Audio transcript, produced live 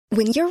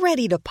When you're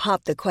ready to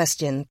pop the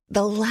question,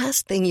 the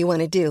last thing you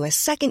want to do is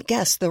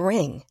second-guess the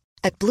ring.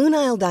 At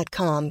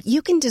BlueNile.com,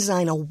 you can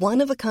design a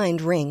one-of-a-kind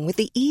ring with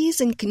the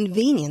ease and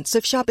convenience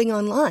of shopping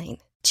online.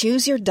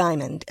 Choose your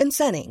diamond and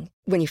setting.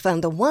 When you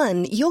find the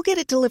one, you'll get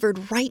it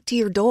delivered right to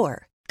your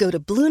door. Go to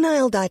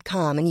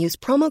BlueNile.com and use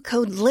promo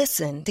code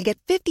LISTEN to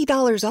get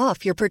 $50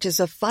 off your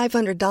purchase of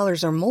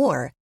 $500 or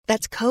more.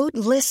 That's code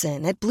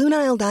LISTEN at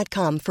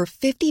BlueNile.com for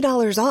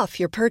 $50 off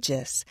your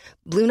purchase.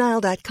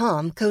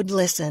 BlueNile.com, code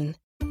LISTEN.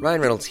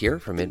 Ryan Reynolds here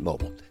from Mint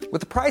Mobile. With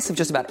the price of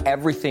just about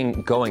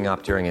everything going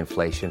up during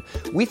inflation,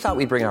 we thought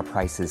we'd bring our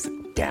prices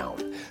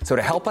down. So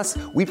to help us,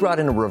 we brought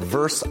in a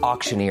reverse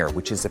auctioneer,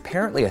 which is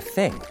apparently a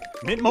thing.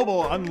 Mint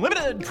Mobile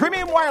Unlimited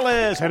Premium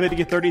Wireless. How to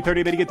get 30,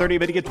 30, bit to get 30,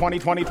 bit to get 20,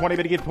 20, 20,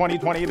 bit to get 20,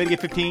 20, bit to get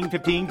 15,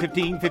 15,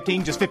 15,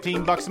 15, just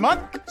 $15 a month?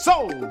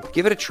 Sold!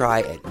 Give it a try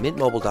at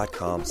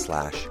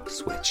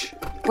mintmobile.com/switch.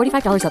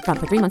 $45 up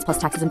front for 3 months plus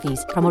taxes and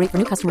fees. Promo rate for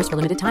new customers for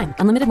limited time.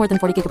 Unlimited more than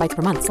 40 gigabytes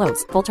per month.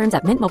 Slows full terms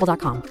at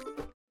mintmobile.com.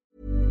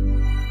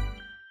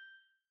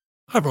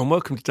 Hi everyone,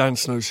 welcome to Dan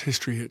Snow's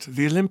History Hit.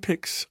 The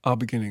Olympics are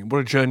beginning.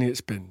 What a journey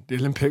it's been. The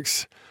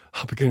Olympics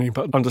are beginning,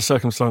 but under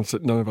circumstances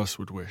that none of us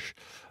would wish.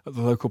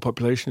 The local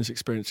population is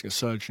experiencing a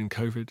surge in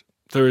COVID.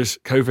 There is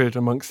COVID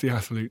amongst the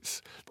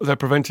athletes, but they're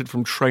prevented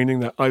from training,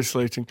 they're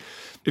isolating.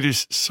 It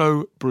is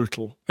so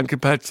brutal. And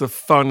compared to the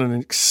fun and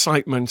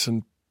excitement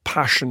and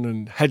passion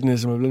and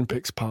hedonism of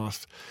Olympics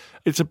past,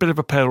 it's a bit of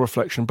a pale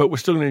reflection, but we're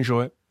still going to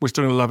enjoy it. We're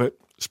still going to love it.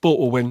 Sport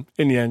will win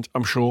in the end,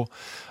 I'm sure.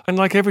 And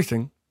like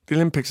everything, the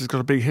Olympics has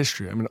got a big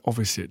history. I mean,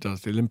 obviously it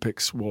does. The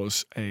Olympics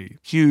was a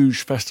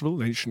huge festival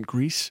in ancient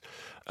Greece.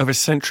 Over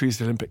centuries,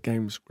 the Olympic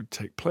Games would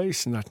take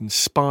place, and that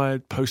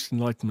inspired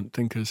post-Enlightenment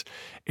thinkers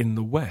in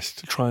the West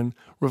to try and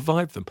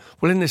revive them.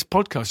 Well, in this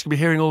podcast, you'll be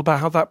hearing all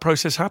about how that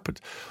process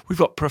happened. We've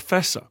got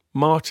Professor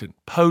Martin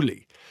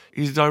Poli.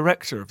 He's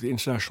director of the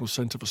International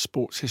Centre for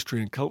Sports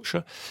History and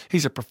Culture.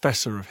 He's a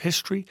professor of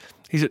history.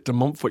 He's at De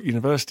Montfort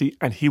University,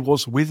 and he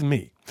was with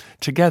me.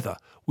 Together,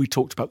 we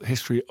talked about the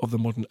history of the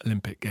modern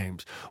Olympic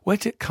Games. Where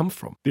did it come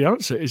from? The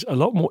answer is a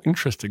lot more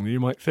interesting than you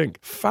might think.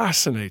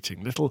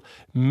 Fascinating little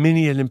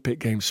mini Olympic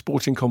Games,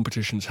 sporting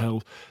competitions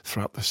held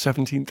throughout the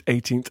 17th,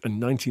 18th and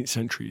 19th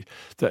century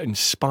that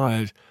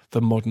inspired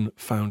the modern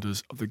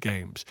founders of the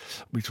Games.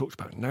 We talked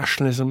about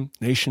nationalism,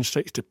 nation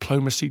states,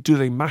 diplomacy. Do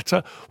they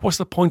matter? What's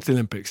the point of the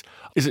Olympics?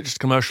 Is it just a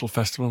commercial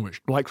festival in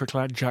which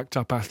lycra-clad,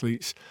 jacked-up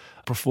athletes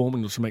perform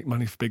in order to make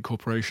money for big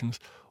corporations?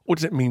 Or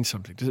does it mean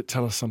something? Does it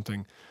tell us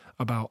something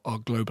about our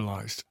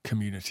globalised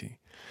community?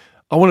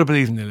 I want to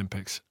believe in the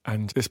Olympics,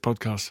 and this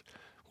podcast,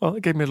 well,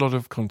 it gave me a lot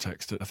of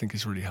context that I think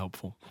is really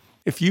helpful.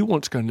 If you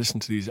want to go and listen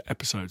to these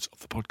episodes of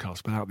the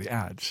podcast without the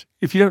ads,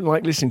 if you don't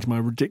like listening to my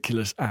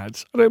ridiculous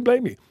ads, I don't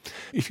blame you.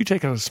 If you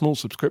take out a small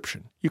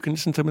subscription, you can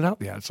listen to them without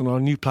the ads on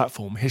our new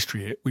platform,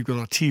 History Hit. We've got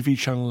our TV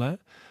channel there.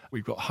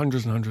 We've got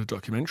hundreds and hundreds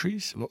of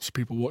documentaries, lots of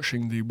people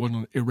watching the one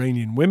on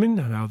Iranian women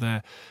and how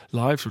their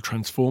lives were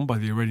transformed by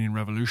the Iranian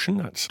Revolution.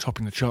 That's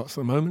topping the charts at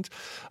the moment.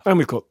 And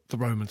we've got the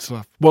Roman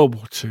stuff, World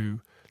War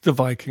II, the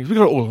Vikings. We've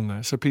got it all on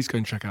there. So please go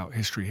and check out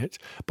History Hit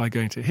by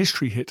going to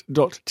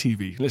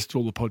historyhit.tv. Listen to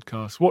all the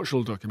podcasts, watch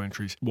all the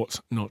documentaries, what's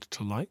not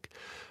to like.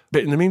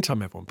 But in the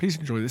meantime, everyone, please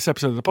enjoy this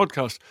episode of the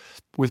podcast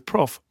with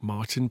Prof.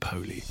 Martin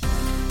Poli.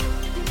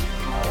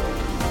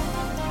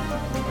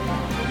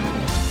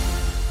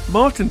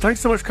 Martin,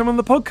 thanks so much for coming on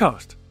the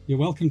podcast. You're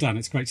welcome, Dan.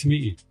 It's great to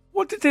meet you.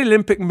 What did the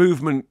Olympic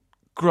movement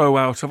grow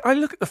out of? I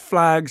look at the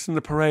flags and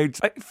the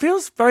parades. It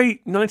feels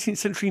very 19th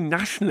century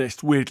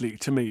nationalist, weirdly,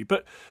 to me.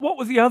 But what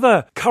were the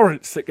other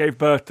currents that gave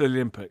birth to the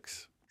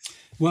Olympics?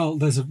 Well,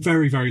 there's a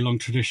very, very long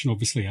tradition,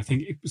 obviously. I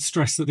think it was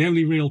stressed that the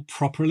only real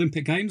proper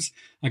Olympic Games,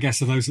 I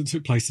guess, are those that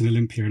took place in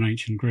Olympia in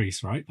ancient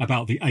Greece, right?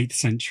 About the 8th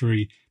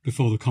century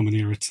before the Common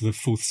Era to the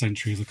 4th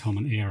century of the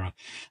Common Era.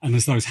 And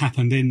as those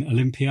happened in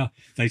Olympia,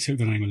 they took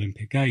the name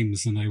Olympic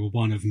Games, and they were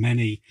one of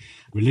many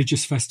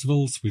religious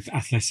festivals with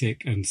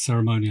athletic and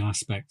ceremonial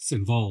aspects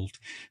involved.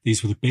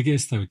 These were the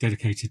biggest. They were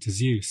dedicated to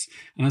Zeus.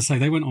 And I say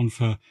they went on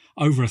for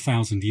over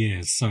 1,000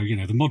 years. So, you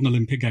know, the modern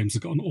Olympic Games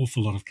have got an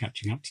awful lot of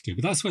catching up to do,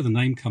 but that's where the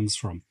name comes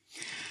from.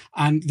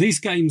 And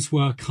these games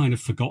were kind of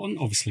forgotten.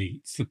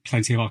 Obviously,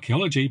 plenty of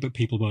archaeology, but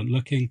people weren't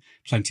looking.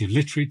 Plenty of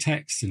literary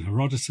texts in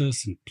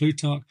Herodotus and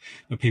Plutarch,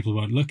 but people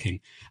weren't looking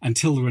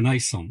until the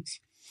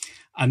Renaissance.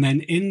 And then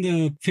in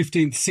the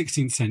 15th,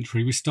 16th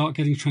century, we start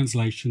getting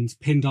translations,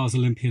 Pindar's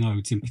Olympian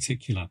Odes in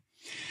particular.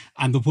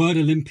 And the word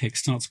Olympic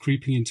starts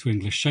creeping into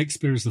English.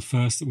 Shakespeare is the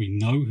first that we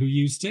know who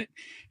used it.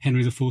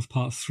 Henry IV,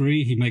 Part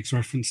 3, he makes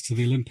reference to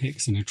the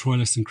Olympics, and in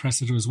Troilus and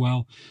Cressida as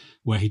well,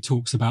 where he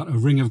talks about a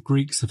ring of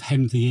Greeks have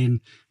hemmed thee in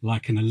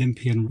like an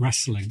Olympian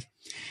wrestling.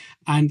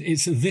 And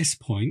it's at this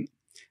point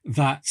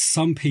that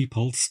some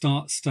people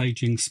start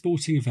staging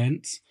sporting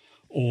events,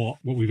 or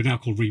what we would now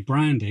call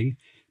rebranding,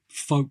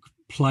 folk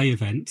play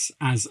events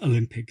as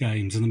Olympic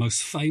Games. And the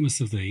most famous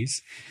of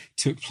these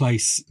took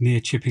place near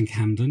Chipping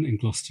Campden in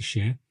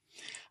Gloucestershire,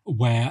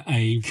 where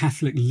a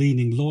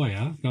Catholic-leaning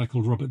lawyer, a guy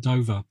called Robert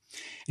Dover,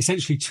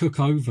 essentially took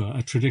over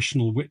a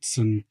traditional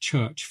Whitsun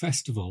church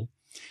festival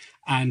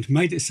and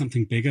made it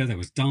something bigger. There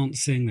was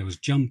dancing, there was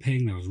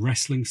jumping, there was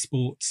wrestling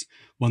sports,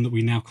 one that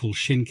we now call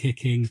shin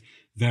kicking,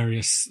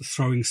 various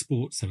throwing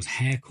sports, there was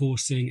hare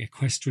coursing,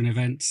 equestrian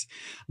events,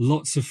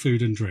 lots of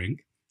food and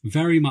drink,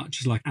 very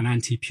much like an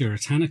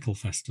anti-puritanical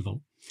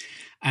festival.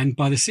 And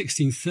by the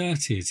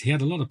 1630s, he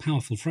had a lot of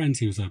powerful friends.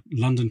 He was a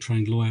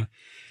London-trained lawyer.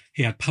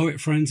 He had poet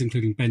friends,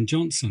 including Ben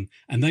Jonson,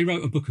 and they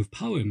wrote a book of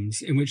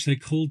poems in which they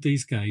called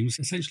these games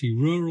essentially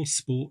rural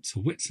sports, a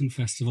Whitsun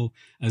festival,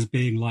 as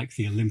being like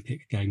the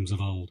Olympic Games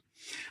of old.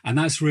 And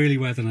that's really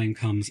where the name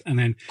comes. And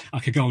then I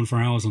could go on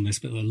for hours on this,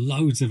 but there are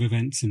loads of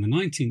events in the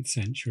 19th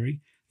century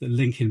that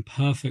link in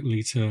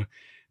perfectly to,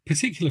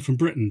 particularly from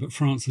Britain, but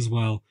France as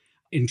well,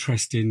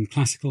 interest in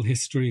classical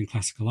history and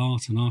classical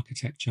art and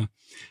architecture,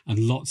 and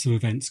lots of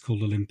events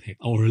called Olympic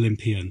or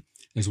Olympian.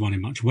 There's one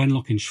in Much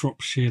Wenlock in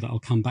Shropshire that I'll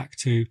come back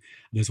to.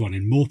 There's one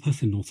in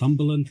Morpeth in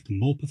Northumberland, the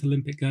Morpeth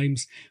Olympic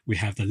Games. We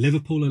have the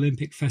Liverpool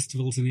Olympic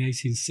Festivals in the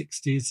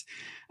 1860s.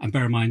 And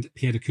bear in mind,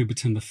 Pierre de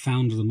Coubertin, the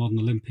founder of the modern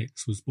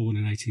Olympics, was born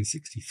in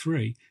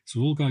 1863. So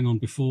all going on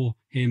before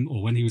him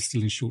or when he was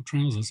still in short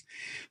trousers.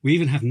 We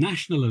even have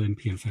national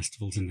Olympian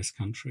festivals in this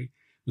country,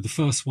 with the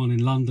first one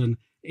in London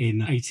in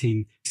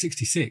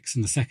 1866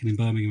 and the second in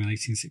Birmingham in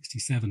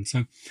 1867.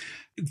 So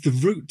the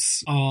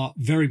roots are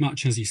very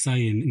much, as you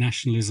say, in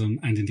nationalism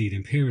and indeed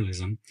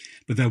imperialism,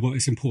 but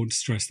it's important to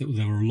stress that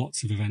there were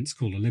lots of events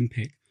called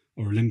Olympic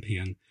or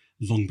Olympian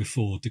long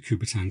before de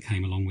Coubertin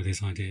came along with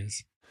his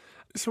ideas.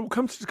 So we'll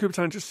come to de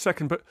Coubertin in just a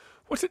second, but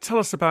what does it tell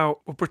us about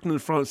Britain and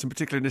France in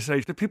particular in this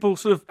age? Do people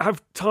sort of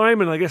have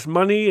time and, I guess,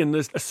 money, and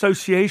there's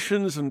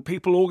associations and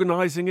people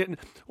organising it? And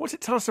what does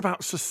it tell us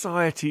about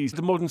societies,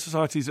 the modern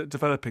societies that are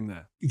developing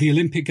there? The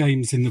Olympic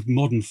Games in the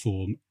modern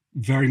form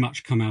very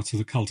much come out of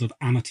the cult of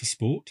amateur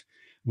sport,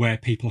 where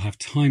people have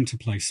time to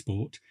play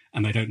sport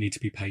and they don't need to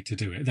be paid to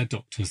do it. They're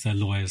doctors, they're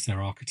lawyers,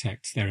 they're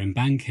architects, they're in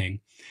banking.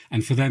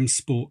 And for them,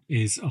 sport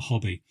is a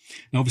hobby.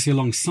 Now, obviously,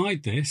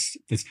 alongside this,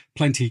 there's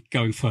plenty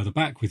going further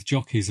back with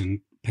jockeys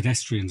and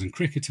pedestrians and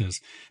cricketers.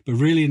 But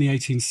really in the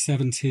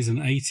 1870s and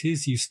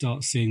 80s, you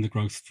start seeing the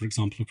growth, for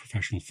example, of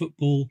professional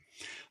football,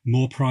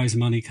 more prize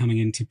money coming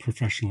into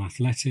professional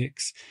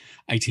athletics.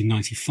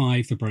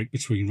 1895, the break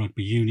between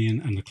rugby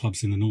union and the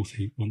clubs in the north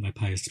who want their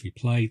players to be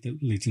played,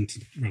 that leads into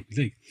the rugby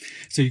league.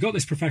 So you've got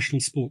this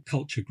professional sport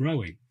culture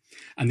growing.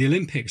 And the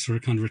Olympics are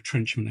a kind of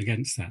retrenchment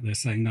against that. They're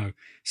saying, no,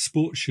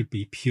 sport should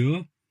be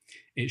pure.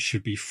 It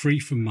should be free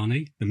from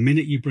money. The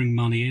minute you bring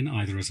money in,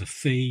 either as a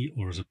fee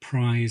or as a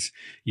prize,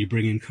 you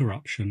bring in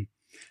corruption.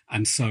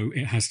 And so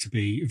it has to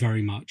be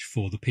very much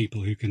for the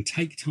people who can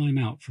take time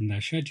out from their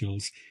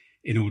schedules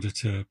in order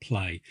to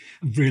play.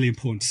 Really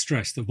important to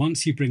stress that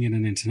once you bring in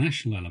an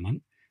international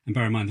element, and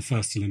bear in mind the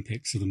first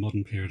Olympics of the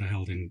modern period are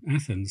held in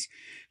Athens,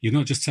 you're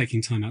not just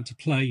taking time out to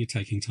play, you're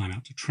taking time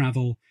out to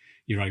travel.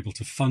 You're able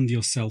to fund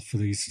yourself for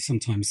these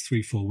sometimes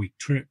 3-4 week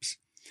trips.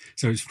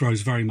 So it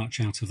grows very much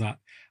out of that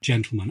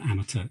gentleman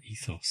amateur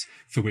ethos,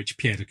 for which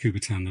Pierre de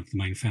Coubertin, the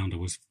main founder,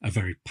 was a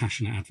very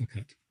passionate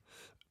advocate.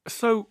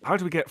 So how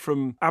do we get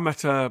from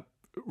amateur,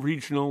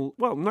 regional,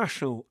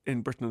 national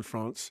in Britain and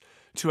France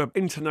to an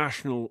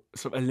international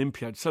sort of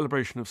Olympiad,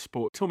 celebration of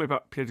sport? Tell me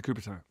about Pierre de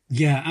Coubertin.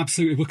 Yeah,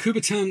 absolutely. Well,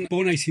 Coubertin,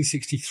 born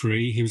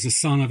 1863, he was the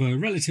son of a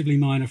relatively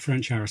minor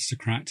French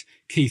aristocrat.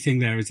 Key thing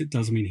there is it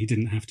does mean he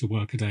didn't have to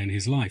work a day in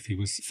his life. He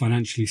was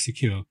financially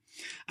secure.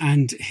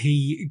 And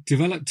he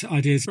developed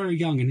ideas very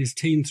young, in his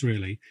teens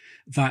really,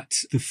 that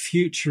the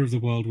future of the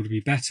world would be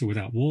better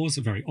without wars,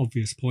 a very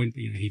obvious point,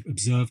 but he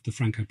observed the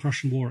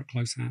Franco-Prussian War at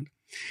close hand.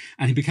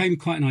 And he became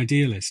quite an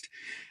idealist.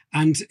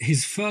 And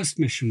his first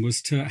mission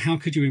was to, how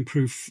could you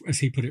improve, as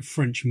he put it,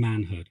 French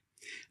manhood?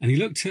 And he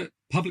looked at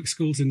public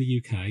schools in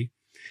the UK,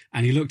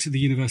 and he looked at the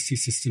university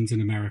systems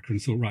in America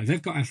and thought, right,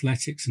 they've got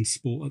athletics and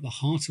sport at the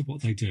heart of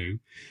what they do.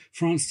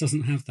 France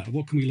doesn't have that.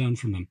 What can we learn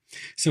from them?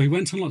 So he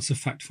went on lots of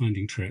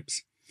fact-finding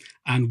trips.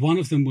 And one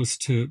of them was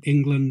to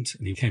England,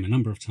 and he came a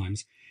number of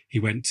times.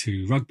 He went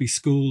to rugby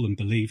school and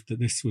believed that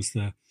this was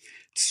the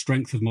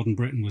strength of modern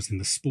Britain, was in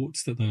the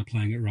sports that they were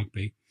playing at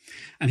rugby.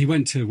 And he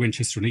went to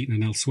Winchester and Eton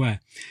and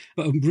elsewhere.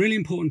 But a really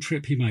important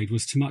trip he made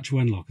was to Much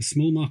Wenlock, a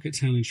small market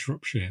town in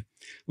Shropshire,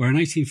 where in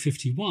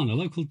 1851, a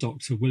local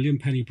doctor, William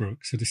Penny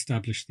Brooks, had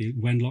established the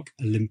Wenlock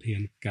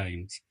Olympian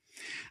Games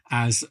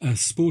as a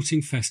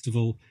sporting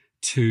festival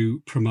to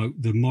promote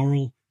the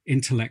moral,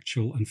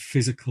 intellectual and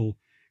physical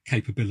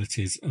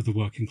capabilities of the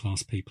working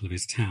class people of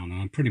his town.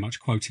 And I'm pretty much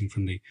quoting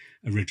from the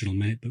original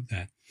minute book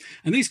there.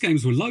 And these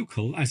games were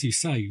local, as you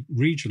say,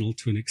 regional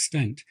to an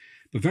extent,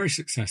 but very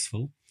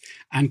successful.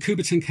 And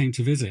Coubertin came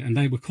to visit, and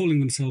they were calling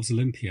themselves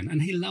Olympian,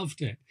 and he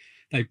loved it.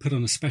 They put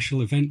on a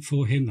special event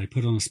for him. They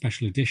put on a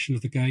special edition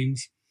of the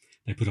games.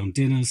 They put on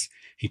dinners.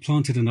 He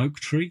planted an oak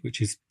tree,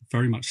 which is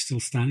very much still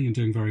standing and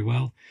doing very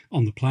well,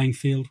 on the playing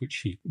field,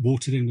 which he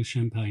watered in with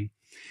champagne.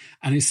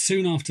 And it's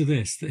soon after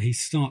this that he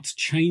starts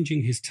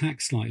changing his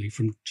tack slightly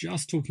from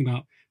just talking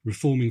about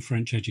reforming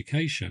French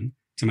education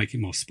to make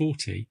it more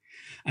sporty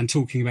and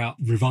talking about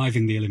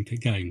reviving the Olympic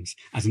Games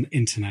as an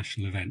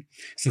international event.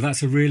 So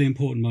that's a really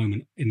important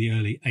moment in the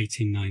early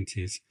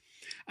 1890s.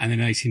 And in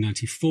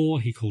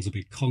 1894, he calls a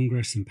big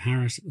congress in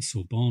Paris at the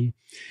Sorbonne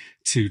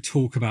to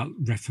talk about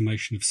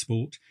reformation of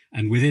sport.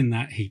 And within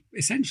that, he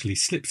essentially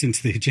slips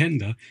into the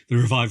agenda the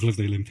revival of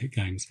the Olympic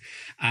Games.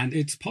 And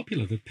it's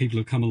popular that people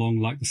have come along,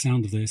 like the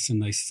sound of this,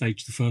 and they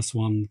staged the first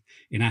one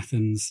in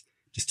Athens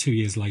just 2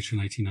 years later in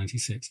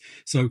 1896.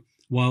 So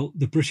while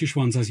the British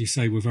ones, as you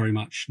say, were very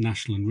much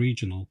national and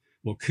regional,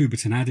 what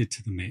Coubertin added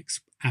to the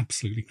mix,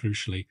 absolutely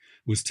crucially,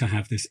 was to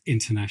have this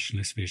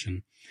internationalist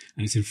vision.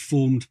 And it's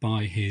informed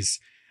by his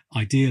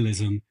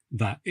idealism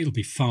that it'll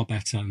be far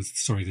better, and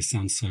sorry, this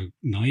sounds so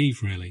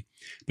naive really,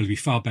 but it'll be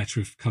far better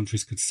if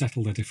countries could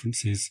settle their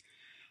differences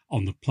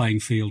on the playing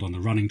field, on the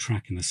running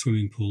track, in the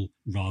swimming pool,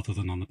 rather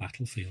than on the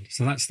battlefield.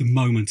 So that's the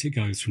moment it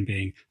goes from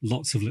being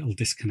lots of little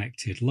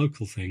disconnected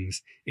local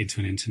things into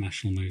an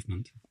international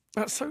movement.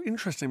 That's so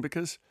interesting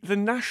because the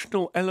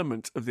national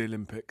element of the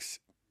Olympics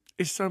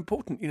is so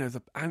important. You know,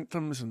 the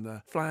anthems and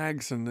the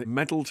flags and the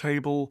medal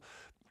table.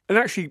 And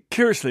actually,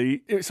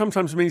 curiously, it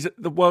sometimes means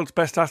that the world's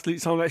best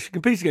athletes aren't actually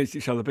competing against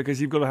each other because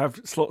you've got to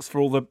have slots for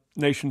all the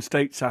nation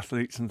states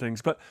athletes and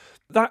things. But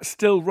that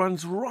still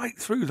runs right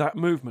through that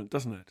movement,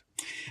 doesn't it?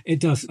 It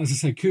does. As I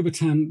say,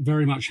 Coubertin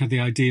very much had the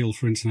ideal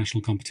for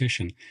international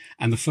competition.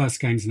 And the first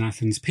games in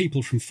Athens,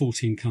 people from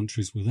 14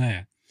 countries were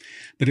there.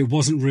 But it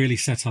wasn't really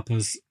set up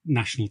as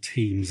national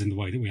teams in the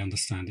way that we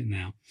understand it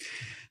now.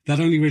 That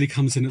only really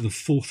comes in at the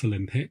fourth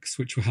Olympics,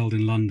 which were held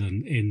in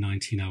London in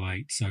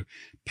 1908. So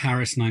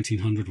Paris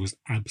 1900 was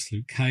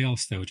absolute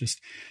chaos. There were just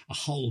a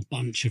whole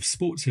bunch of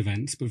sports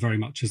events, but very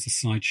much as a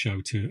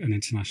sideshow to an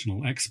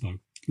international expo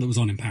that was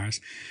on in Paris.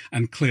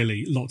 And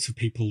clearly lots of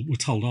people were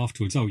told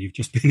afterwards, oh, you've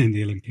just been in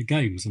the Olympic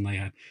Games. And they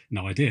had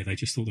no idea. They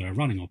just thought they were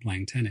running or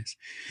playing tennis.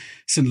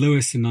 St.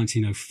 Louis in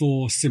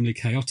 1904, similarly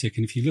chaotic.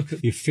 And if you look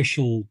at the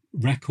official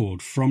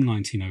record from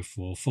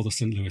 1904 for the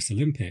St. Louis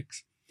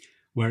Olympics,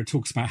 where it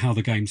talks about how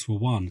the games were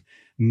won,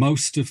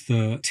 most of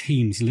the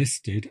teams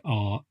listed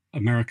are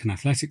American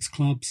athletics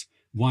clubs,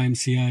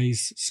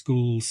 YMCAs,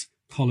 schools,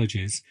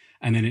 colleges,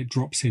 and then it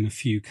drops in a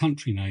few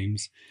country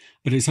names.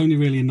 But it's only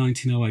really in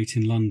 1908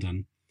 in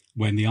London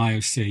when the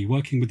IOC,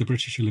 working with the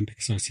British Olympic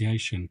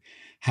Association,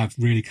 have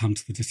really come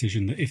to the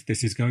decision that if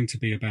this is going to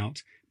be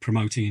about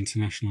promoting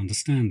international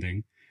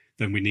understanding,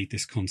 then we need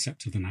this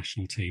concept of the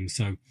national team.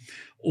 So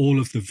all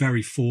of the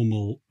very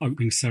formal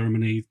opening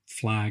ceremony,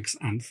 flags,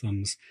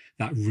 anthems,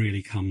 that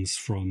really comes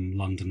from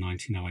London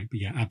 1908. But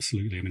yeah,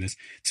 absolutely. I mean, there's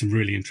some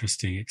really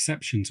interesting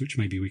exceptions, which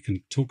maybe we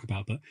can talk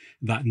about, but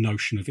that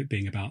notion of it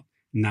being about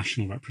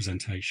national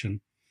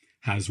representation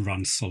has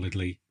run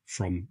solidly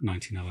from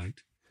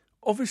 1908.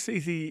 Obviously,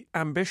 the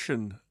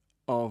ambition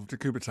of de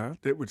Coubertin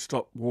that it would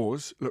stop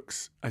wars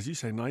looks, as you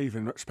say, naive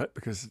in retrospect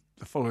because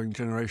the following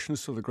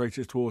generations saw the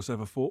greatest wars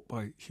ever fought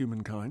by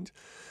humankind.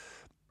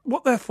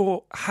 What,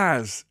 therefore,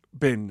 has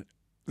been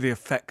the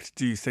effect,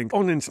 do you think,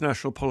 on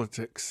international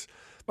politics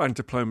and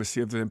diplomacy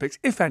of the Olympics,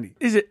 if any?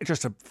 Is it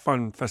just a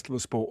fun festival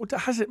of sport, or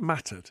has it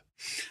mattered?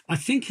 I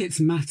think it's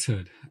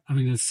mattered. I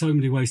mean, there's so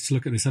many ways to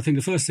look at this. I think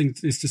the first thing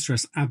is to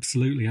stress,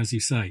 absolutely, as you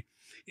say,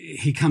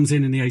 he comes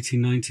in the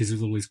 1890s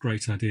with all these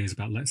great ideas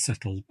about let's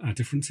settle our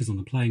differences on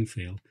the playing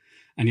field.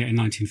 And yet in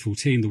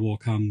 1914, the war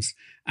comes.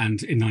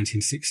 And in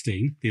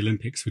 1916, the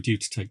Olympics were due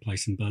to take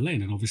place in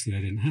Berlin. And obviously they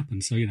didn't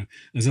happen. So,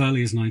 as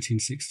early as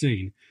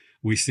 1916,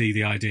 we see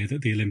the idea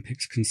that the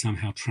Olympics can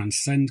somehow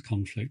transcend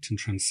conflict and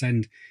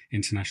transcend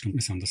international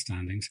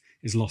misunderstandings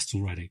is lost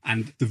already.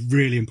 And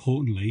really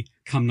importantly,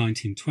 come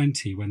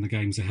 1920, when the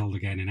Games are held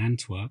again in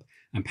Antwerp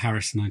and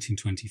Paris in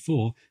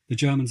 1924, the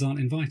Germans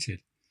aren't invited.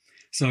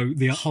 So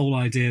the whole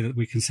idea that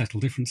we can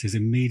settle differences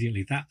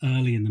immediately, that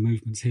early in the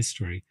movement's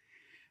history,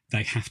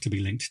 they have to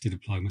be linked to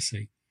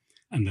diplomacy.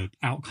 And the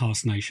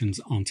outcast nations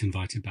aren't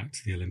invited back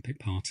to the Olympic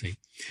party.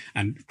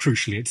 And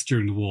crucially, it's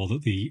during the war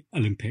that the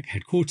Olympic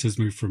headquarters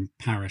moved from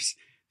Paris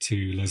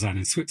to Lausanne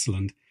in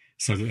Switzerland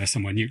so that they're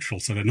somewhere neutral,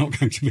 so they're not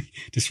going to be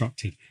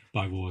disrupted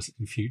by wars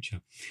in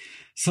future.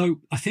 So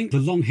I think the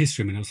long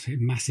history, I mean, it's a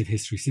massive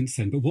history since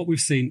then, but what we've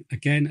seen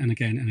again and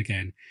again and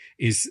again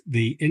is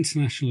the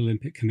International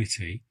Olympic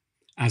Committee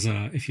as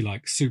a, if you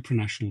like,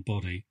 supranational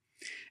body,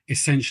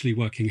 essentially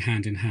working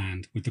hand in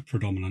hand with the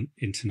predominant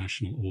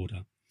international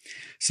order.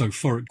 So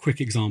for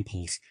quick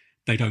examples,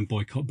 they don't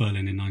boycott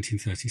Berlin in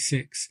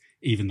 1936,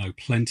 even though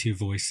plenty of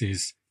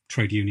voices,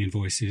 trade union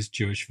voices,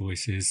 Jewish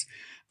voices,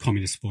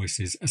 communist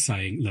voices are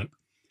saying, look,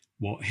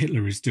 what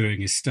Hitler is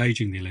doing is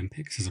staging the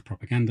Olympics as a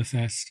propaganda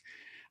fest.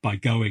 By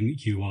going,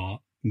 you are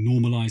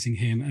normalizing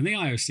him. And the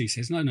IOC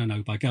says,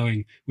 no, by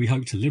going, we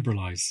hope to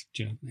liberalize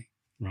Germany.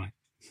 Right.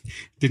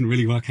 Didn't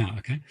really work out,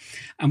 okay?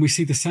 And we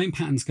see the same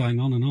patterns going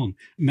on and on.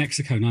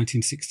 Mexico,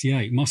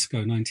 1968,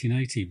 Moscow,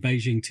 1980,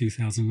 Beijing,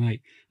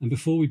 2008. And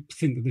before we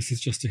think that this is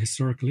just a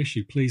historical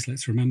issue, please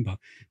let's remember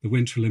the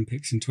Winter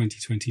Olympics in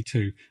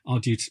 2022 are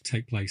due to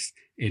take place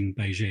in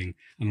Beijing.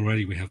 And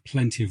already we have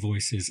plenty of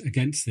voices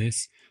against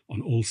this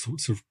on all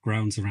sorts of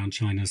grounds around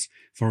China's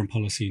foreign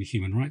policy and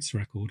human rights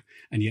record.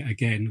 And yet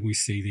again, we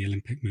see the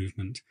Olympic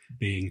movement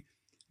being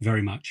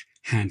very much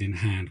hand in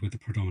hand with the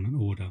predominant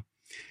order.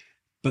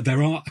 But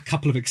there are a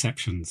couple of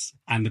exceptions.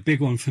 And the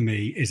big one for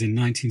me is in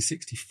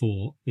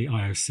 1964, the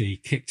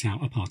IOC kicked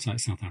out apartheid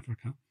South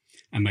Africa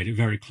and made it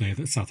very clear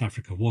that South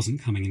Africa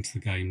wasn't coming into the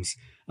Games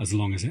as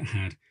long as it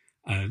had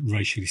a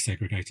racially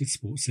segregated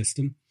sports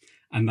system.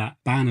 And that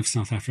ban of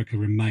South Africa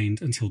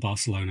remained until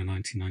Barcelona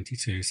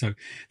 1992. So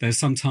there's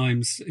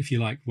sometimes, if you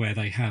like, where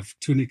they have,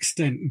 to an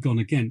extent, gone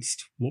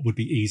against what would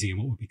be easy and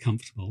what would be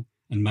comfortable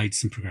and made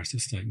some progressive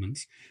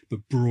statements.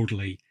 But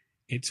broadly,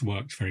 it's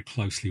worked very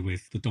closely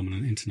with the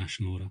dominant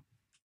international order.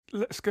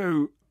 Let's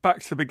go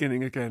back to the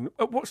beginning again.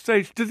 At what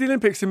stage did the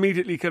Olympics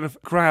immediately kind of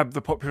grab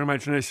the popular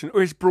imagination,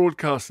 or is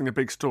broadcasting a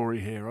big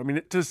story here? I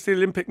mean, does the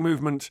Olympic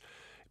movement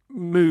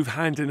move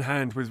hand in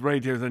hand with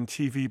radio than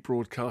TV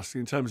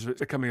broadcasting in terms of it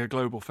becoming a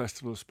global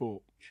festival of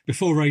sport?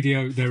 Before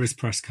radio, there is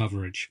press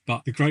coverage.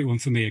 But the great one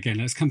for me, again,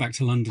 let's come back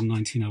to London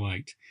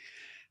 1908.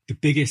 The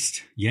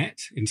biggest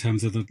yet in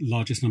terms of the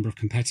largest number of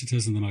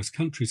competitors and the most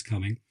countries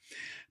coming.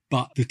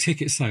 But the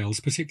ticket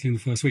sales, particularly in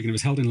the first week, and it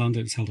was held in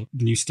London, it was held at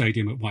the new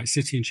stadium at White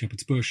City in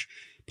Shepherd's Bush,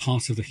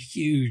 part of the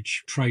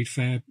huge trade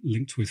fair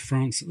linked with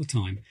France at the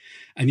time.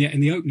 And yet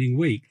in the opening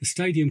week, the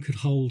stadium could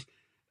hold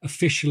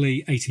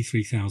officially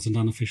 83,000,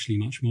 unofficially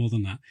much more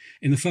than that.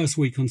 In the first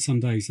week on some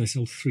days, they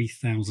sold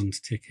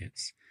 3,000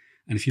 tickets.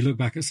 And if you look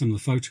back at some of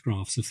the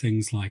photographs of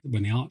things like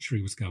when the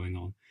archery was going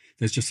on,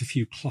 there's just a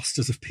few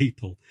clusters of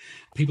people.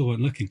 People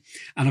weren't looking.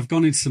 And I've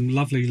gone into some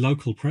lovely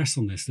local press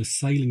on this. The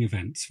sailing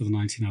events for the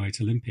 1908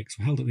 Olympics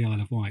were held at the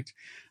Isle of Wight.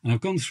 And I've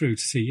gone through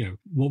to see,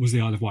 what was the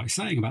Isle of Wight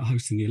saying about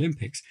hosting the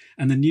Olympics?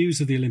 And the news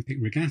of the Olympic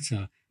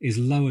regatta is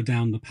lower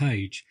down the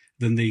page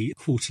than the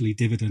quarterly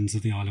dividends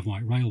of the Isle of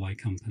Wight Railway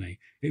Company.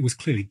 It was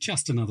clearly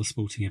just another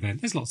sporting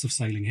event. There's lots of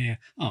sailing here.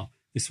 Oh,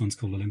 this one's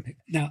called Olympic.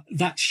 Now,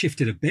 that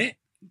shifted a bit.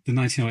 The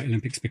 1908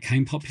 Olympics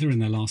became popular in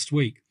their last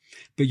week.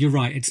 But you're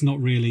right, it's not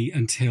really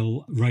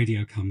until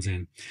radio comes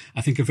in.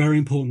 I think a very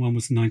important one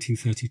was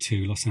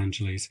 1932, Los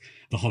Angeles,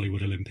 the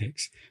Hollywood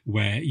Olympics,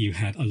 where you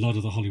had a lot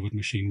of the Hollywood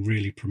machine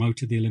really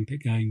promoted the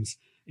Olympic Games.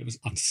 It was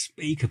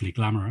unspeakably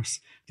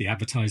glamorous. The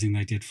advertising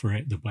they did for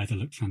it, the weather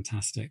looked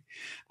fantastic.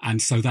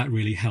 And so that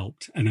really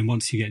helped. And then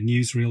once you get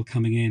newsreel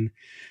coming in,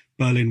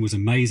 Berlin was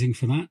amazing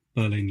for that.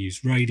 Berlin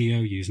used radio,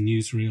 used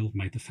newsreel,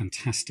 made the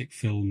fantastic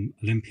film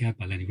Olympiad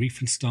by Leni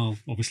Riefenstahl,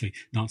 obviously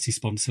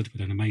Nazi-sponsored,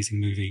 but an amazing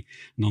movie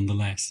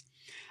nonetheless.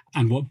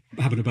 And what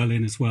happened at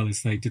Berlin as well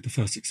is they did the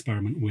first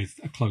experiment with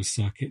a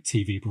closed-circuit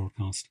TV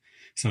broadcast.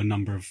 So a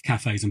number of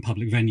cafes and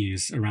public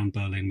venues around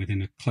Berlin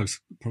within a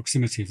close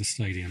proximity of the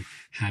stadium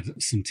had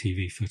some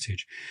TV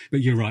footage. But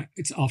you're right,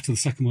 it's after the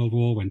Second World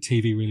War when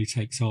TV really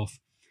takes off.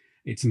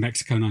 It's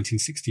Mexico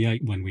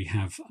 1968 when we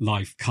have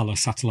live colour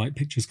satellite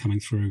pictures coming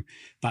through.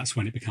 That's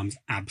when it becomes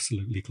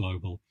absolutely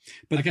global.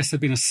 But I guess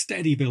there'd been a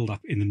steady build-up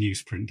in the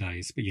newsprint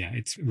days. But yeah,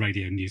 it's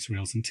radio,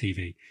 newsreels and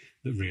TV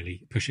that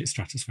really push it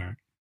stratospheric.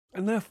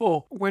 And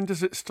therefore, when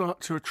does it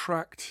start to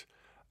attract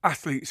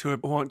athletes who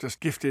aren't just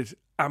gifted,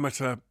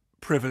 amateur,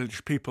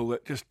 privileged people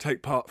that just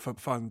take part for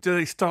fun? Do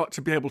they start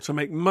to be able to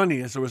make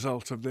money as a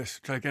result of this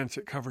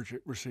gigantic coverage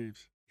it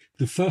receives?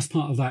 The first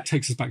part of that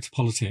takes us back to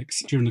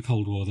politics. During the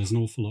Cold War, there's an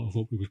awful lot of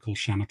what we would call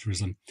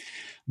shamateurism,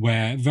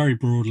 where very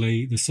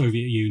broadly the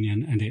Soviet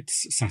Union and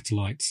its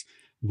satellites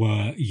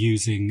were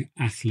using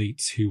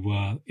athletes who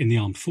were in the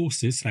armed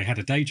forces. They had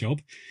a day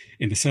job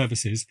in the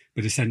services,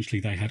 but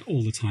essentially they had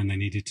all the time they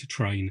needed to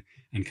train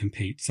and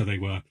compete. So they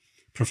were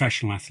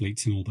professional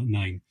athletes in all but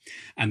name.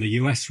 And the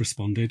US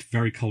responded,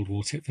 very Cold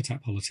War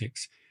tit-for-tat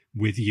politics,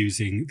 with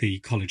using the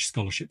college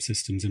scholarship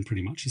systems in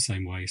pretty much the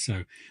same way.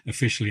 So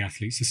officially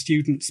athletes are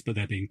students, but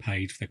they're being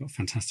paid. They've got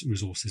fantastic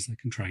resources they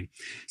can train.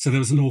 So there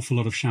was an awful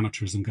lot of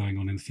shamateurism going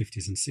on in the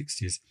 50s and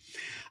 60s.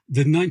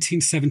 The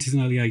 1970s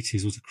and early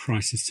 80s was a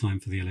crisis time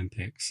for the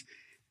Olympics.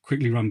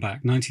 Quickly run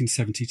back,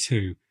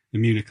 1972, the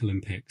Munich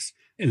Olympics,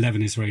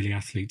 11 Israeli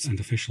athletes and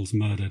officials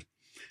murdered,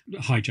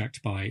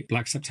 hijacked by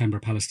Black September,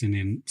 a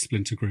Palestinian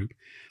splinter group.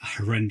 A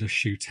horrendous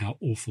shootout,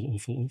 awful,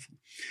 awful, awful.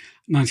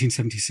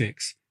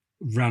 1976,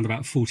 round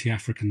about 40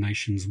 African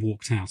nations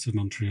walked out of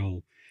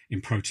Montreal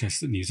in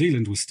protest that New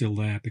Zealand was still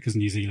there because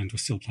New Zealand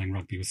was still playing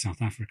rugby with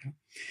South Africa.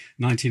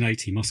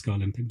 1980, Moscow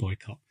Olympic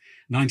boycott.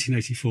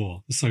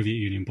 1984, the Soviet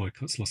Union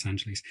boycotts Los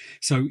Angeles.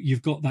 So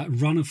you've got that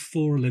run of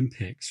 4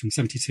 Olympics from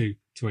 72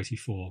 to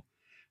 84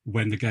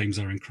 when the games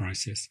are in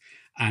crisis.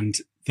 And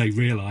they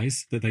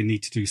realise that they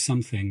need to do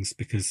some things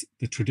because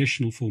the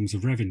traditional forms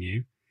of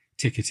revenue,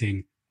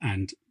 ticketing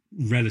and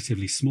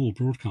relatively small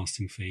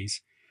broadcasting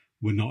fees,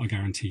 were not a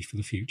guarantee for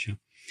the future.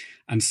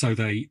 And so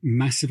they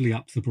massively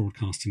upped the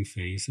broadcasting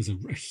fees. There's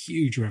a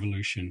huge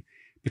revolution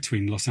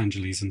between Los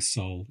Angeles and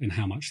Seoul in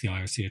how much the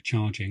IOC are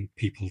charging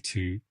people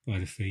to buy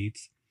the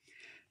feeds.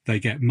 They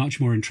get much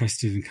more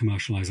interested in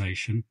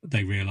commercialization.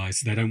 They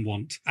realise they don't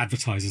want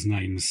advertisers'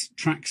 names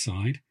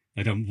trackside.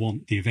 They don't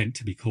want the event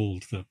to be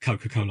called the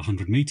Coca-Cola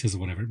 100 meters or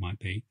whatever it might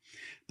be.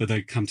 But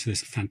they come to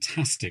this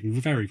fantastic,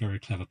 very, very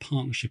clever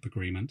partnership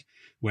agreement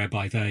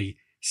whereby they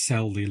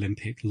sell the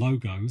Olympic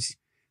logos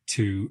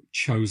to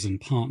chosen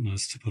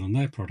partners to put on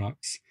their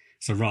products.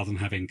 So rather than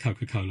having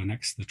Coca-Cola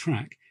next to the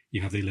track,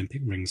 you have the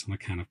Olympic rings on a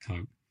can of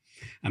Coke.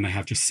 and they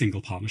have just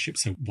single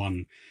partnerships. So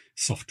one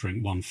soft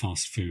drink, one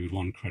fast food,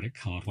 one credit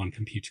card, one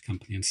computer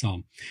company, and so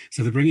on.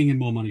 So they're bringing in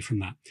more money from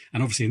that.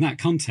 And obviously in that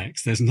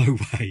context, there's no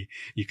way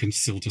you can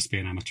still just be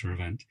an amateur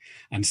event.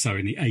 And so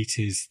in the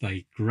 80s,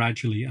 they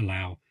gradually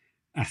allow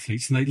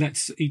athletes, and they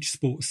let each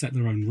sport set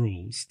their own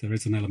rules. There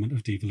is an element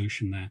of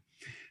devolution there.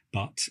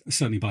 But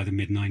certainly by the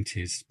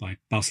mid-90s, by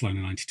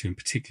Barcelona 92 and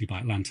particularly by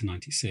Atlanta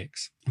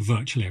 96,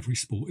 virtually every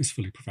sport is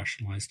fully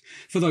professionalised.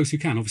 For those who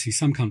can, obviously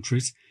some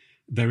countries,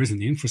 there isn't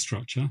the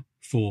infrastructure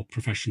for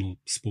professional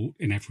sport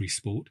in every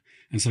sport,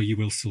 and so you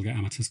will still get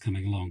amateurs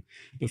coming along.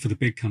 But for the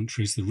big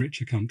countries, the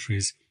richer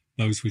countries,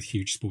 those with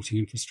huge sporting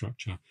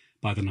infrastructure,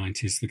 by the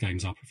 90s, the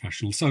games are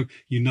professional. So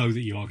you know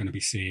that you are going to be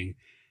seeing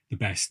the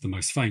best, the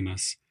most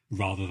famous,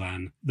 rather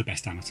than the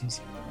best amateurs.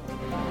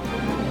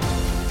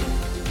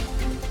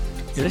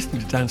 You're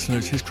listening to Dan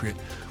Snow's History Hit.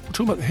 We'll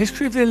talk about the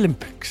history of the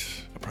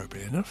Olympics,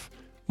 appropriate enough.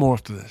 More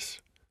after this.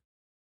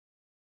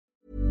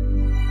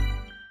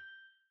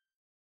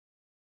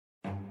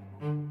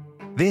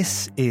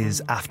 This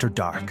is After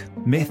Dark,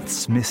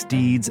 myths,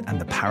 misdeeds and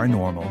the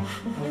paranormal.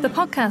 The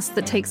podcast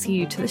that takes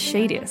you to the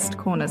shadiest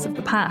corners of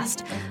the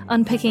past,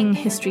 unpicking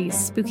history's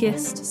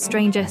spookiest,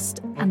 strangest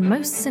and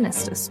most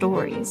sinister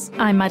stories.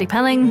 I'm Maddie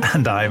Pelling.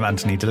 And I'm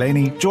Anthony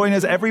Delaney. Join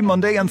us every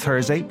Monday and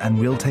Thursday and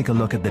we'll take a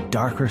look at the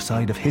darker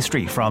side of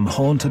history, from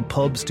haunted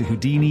pubs to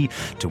Houdini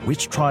to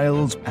witch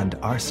trials and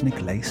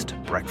arsenic-laced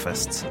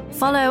breakfasts.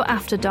 Follow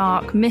After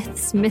Dark,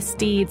 myths,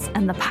 misdeeds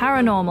and the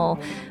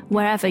paranormal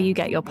wherever you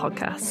get your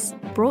podcasts.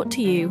 Brought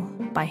to you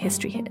by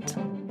History Hit.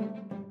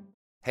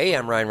 Hey,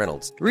 I'm Ryan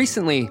Reynolds.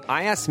 Recently,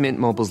 I asked Mint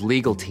Mobile's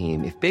legal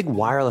team if big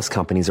wireless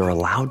companies are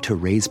allowed to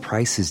raise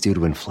prices due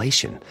to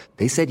inflation.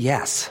 They said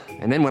yes.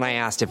 And then when I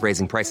asked if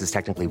raising prices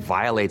technically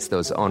violates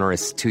those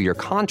onerous 2-year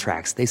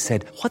contracts, they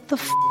said, "What the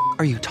f***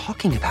 are you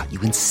talking about,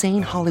 you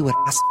insane Hollywood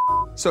ass?"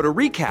 So to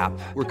recap,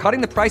 we're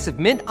cutting the price of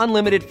Mint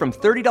Unlimited from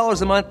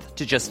 $30 a month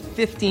to just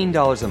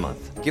 $15 a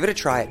month. Give it a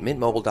try at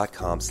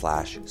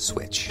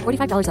mintmobile.com/switch.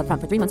 $45 up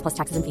front for 3 months plus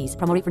taxes and fees.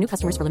 Promo rate for new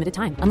customers for limited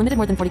time. Unlimited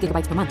more than 40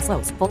 gigabytes per month.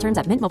 Slows full terms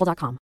at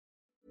mintmobile.com.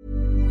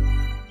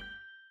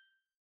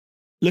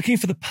 Looking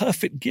for the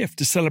perfect gift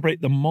to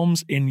celebrate the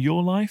moms in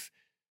your life?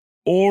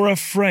 Aura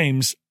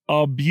frames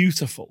are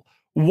beautiful,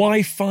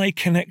 Wi-Fi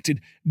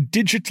connected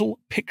digital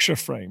picture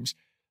frames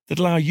that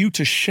allow you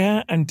to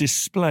share and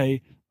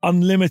display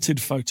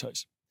unlimited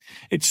photos.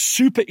 It's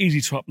super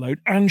easy to upload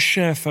and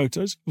share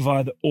photos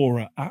via the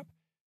Aura app.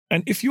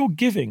 And if you're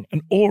giving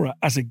an Aura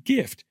as a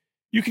gift,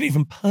 you can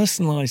even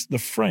personalize the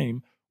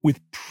frame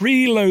with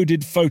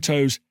preloaded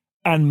photos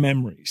and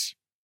memories.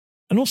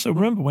 And also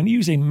remember, when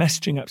using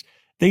messaging apps,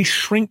 they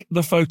shrink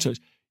the photos.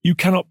 You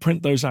cannot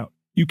print those out.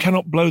 You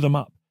cannot blow them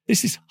up.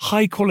 This is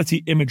high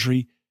quality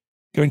imagery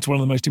going to one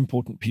of the most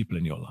important people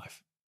in your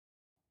life.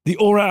 The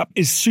Aura app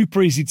is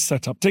super easy to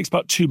set up. It takes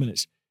about 2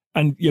 minutes.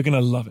 And you're going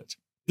to love it.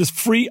 There's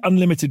free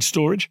unlimited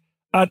storage,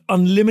 add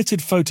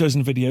unlimited photos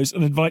and videos,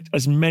 and invite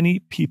as many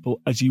people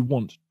as you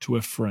want to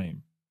a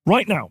frame.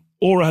 Right now,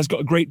 Aura has got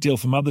a great deal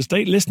for Mother's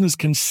Day. Listeners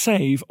can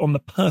save on the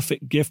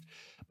perfect gift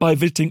by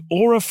visiting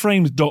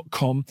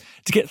auraframes.com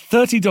to get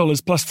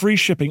 $30 plus free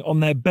shipping on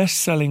their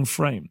best-selling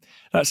frame.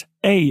 That's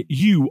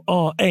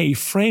AURA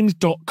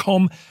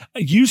frames.com.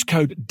 Use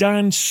code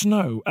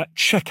DANSNOW at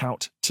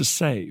checkout to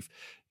save.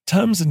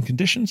 Terms and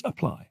conditions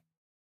apply.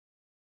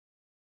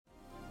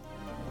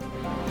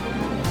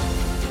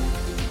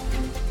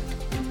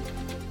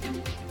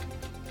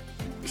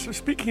 So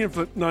speaking of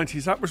the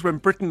 90s, that was when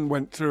Britain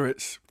went through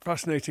its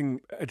fascinating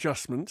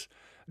adjustment.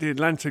 The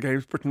Atlanta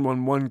Games, Britain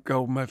won 1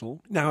 gold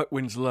medal. Now it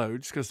wins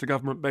loads because the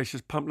government base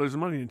just pumped loads of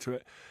money into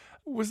it.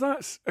 Was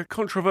that a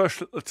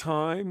controversial at the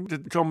time?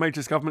 Did John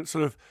Major's government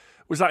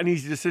was that an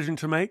easy decision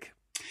to make?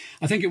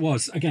 I think it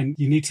was. Again,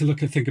 you need to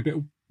think a bit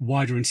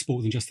wider in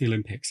sport than just the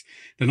Olympics.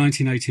 The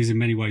 1980s in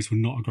many ways were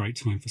not a great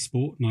time for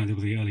sport, neither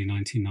were the early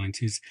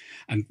 1990s.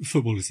 And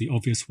football is the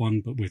obvious one,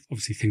 but with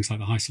obviously things like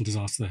the Heysel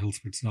disaster, the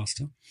Hillsborough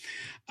disaster.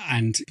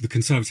 And the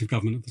Conservative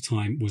government at the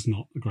time was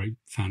not a great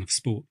fan of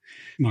sport.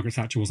 Margaret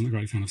Thatcher wasn't a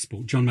great fan of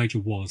sport. John Major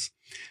was.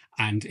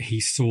 And he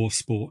saw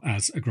sport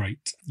as a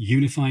great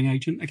unifying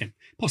agent. Again,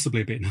 possibly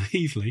a bit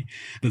naively,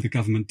 but the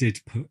government did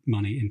put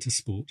money into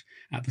sport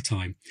at the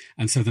time.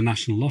 And so the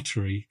National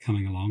Lottery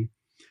coming along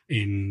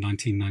in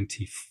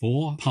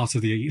 1994, part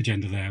of the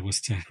agenda there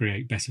was to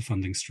create better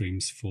funding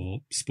streams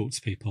for sports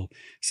people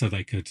so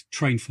they could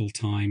train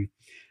full-time,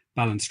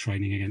 balance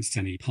training against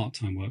any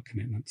part-time work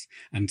commitments.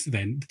 And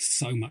then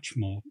so much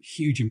more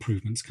huge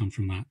improvements come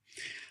from that.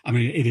 I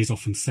mean, it is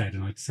often said,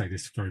 and I'd say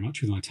this very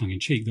much with my tongue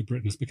in cheek, that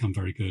Britain has become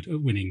very good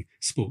at winning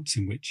sports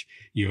in which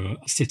you're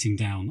sitting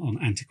down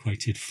on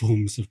antiquated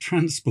forms of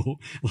transport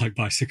like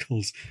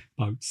bicycles,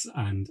 boats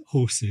and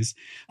horses.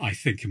 I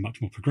think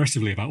much more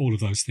progressively about all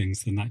of those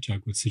things than that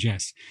joke would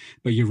suggest.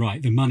 But you're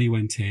right, the money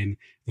went in,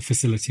 The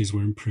facilities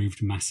were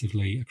improved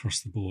massively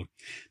across the board.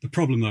 The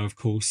problem, though, of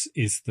course,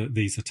 is that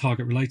these are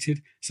target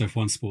related. So if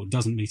one sport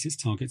doesn't meet its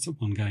targets at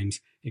one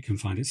Games, it can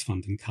find its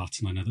funding cut.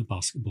 And I know that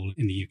basketball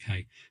in the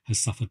UK has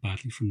suffered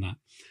badly from that.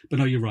 But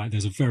no, you're right.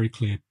 There's a very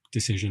clear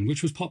decision,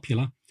 which was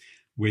popular,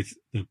 with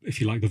the, if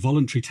you like, the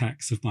voluntary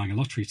tax of buying a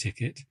lottery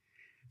ticket,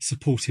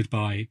 supported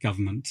by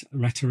government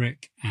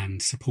rhetoric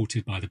and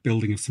supported by the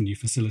building of some new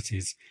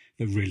facilities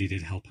that really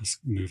did help us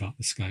move up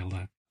the scale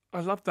there. I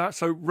love that.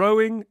 So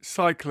rowing,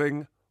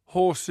 cycling,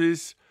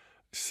 horses,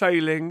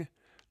 sailing,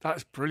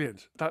 that's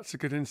brilliant. That's a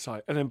good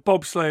insight. And then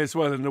bobsleigh as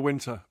well in the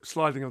winter,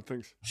 sliding on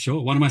things.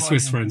 Sure. One of my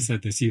Swiss friends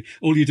said this.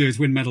 All you do is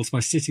win medals by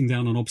sitting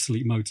down on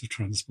obsolete modes of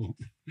transport.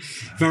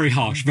 Very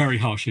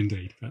harsh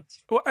indeed.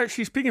 Well,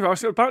 actually, speaking of, I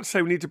was about to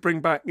say we need to bring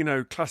back,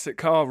 classic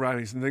car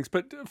rallies and things,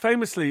 but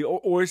famously,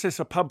 or is this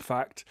a pub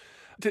fact,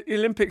 the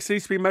Olympics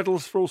used to be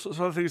medals for all sorts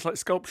of other things like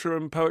sculpture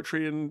and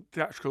poetry and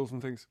theatricals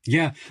and things.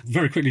 Yeah,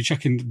 very quickly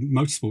checking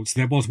motorsports.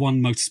 There was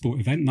one motorsport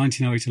event,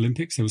 1908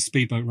 Olympics. There was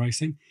speedboat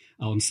racing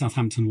on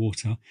Southampton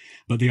Water,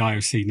 but the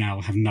IOC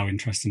now have no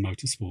interest in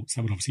motorsports.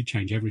 That would obviously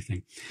change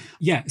everything.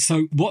 Yeah,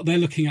 so what they're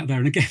looking at there,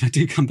 and again, I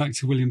do come back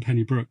to William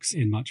Penny Brooks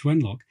in Much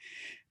Wenlock.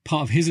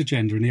 Part of his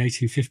agenda in the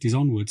 1850s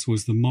onwards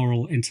was the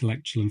moral,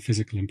 intellectual and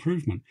physical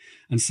improvement.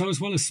 And so as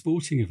well as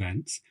sporting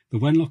events, the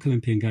Wenlock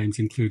Olympian Games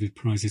included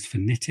prizes for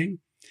knitting,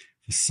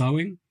 for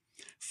sewing,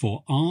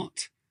 for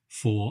art,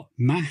 for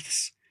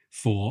maths,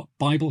 for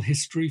Bible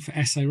history, for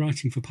essay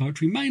writing, for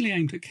poetry, mainly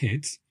aimed at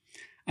kids.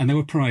 And there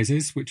were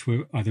prizes which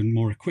were either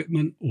more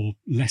equipment or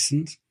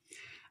lessons.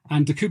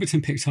 And de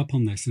Coubertin picked up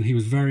on this, and he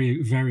was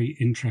very, very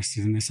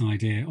interested in this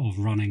idea of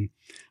running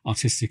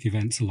artistic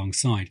events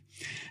alongside.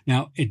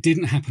 Now, it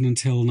didn't happen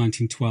until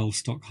 1912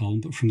 Stockholm,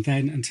 but from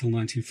then until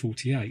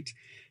 1948,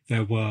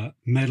 there were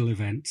medal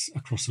events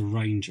across a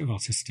range of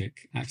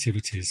artistic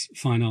activities,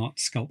 fine art,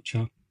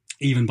 sculpture.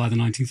 Even by the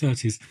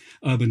 1930s,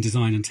 urban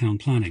design and town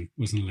planning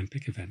was an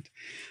Olympic event.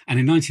 And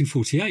in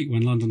 1948,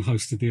 when London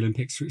hosted the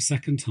Olympics for its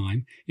second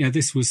time,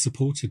 this was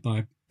supported by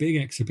a big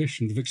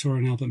exhibition, the Victoria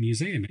and Albert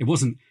Museum. It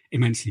wasn't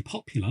immensely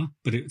popular,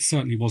 but it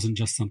certainly wasn't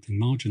just something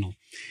marginal.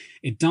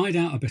 It died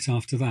out a bit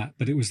after that,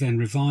 but it was then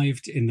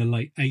revived in the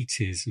late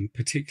 80s and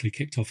particularly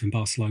kicked off in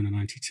Barcelona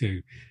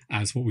 92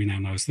 as what we now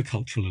know as the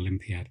Cultural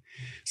Olympiad.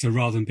 So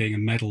rather than being a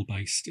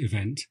medal-based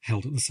event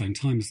held at the same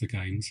time as the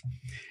Games,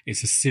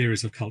 it's a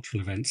series of cultural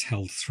events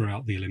held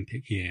throughout the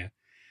Olympic year.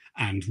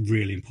 And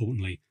really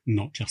importantly,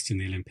 not just in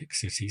the Olympic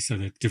city. So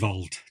they're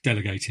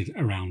delegated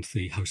around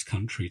the host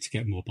country to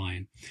get more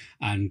buy-in.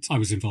 And I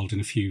was involved in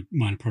a few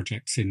minor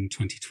projects in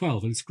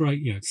 2012. And it's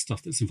great, it's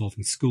stuff that's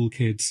involving school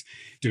kids,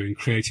 doing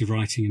creative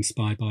writing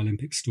inspired by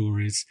Olympic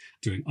stories,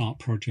 doing art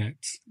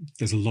projects.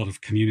 There's a lot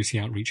of community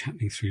outreach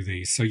happening through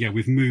these. So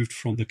we've moved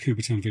from the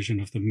Coubertin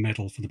vision of the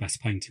medal for the best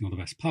painting or the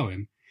best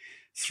poem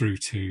through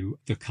to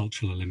the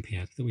Cultural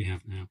Olympiad that we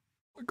have now.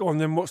 Go on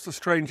then, what's the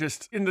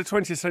strangest, in the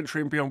 20th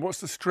century and beyond,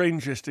 what's the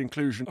strangest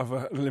inclusion of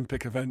an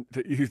Olympic event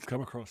that you've come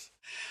across?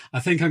 I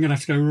think I'm going to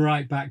have to go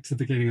right back to the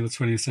beginning of the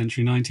 20th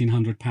century,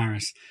 1900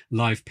 Paris,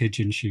 live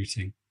pigeon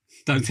shooting.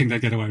 Don't think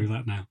they'd get away with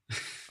that now.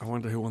 I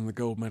wonder who won the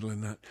gold medal in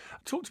that.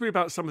 Talk to me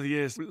about some of the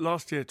years.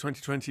 Last year,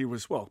 2020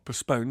 was,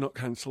 postponed, not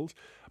cancelled.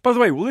 By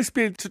the way, will this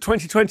be to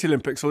 2020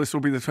 Olympics or this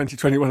will be the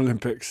 2021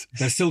 Olympics?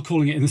 They're still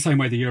calling it in the same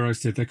way the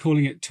Euros did. They're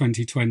calling it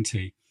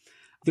 2020.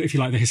 If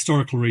you like, the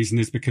historical reason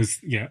is because,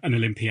 an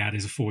Olympiad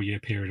is a 4-year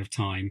period of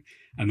time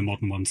and the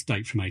modern ones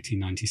date from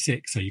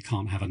 1896, so you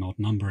can't have an odd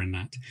number in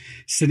that.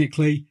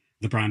 Cynically,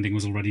 the branding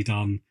was already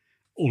done.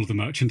 All of the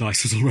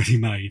merchandise was already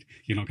made.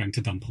 You're not going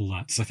to dump all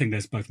that. So I think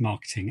there's both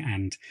marketing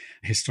and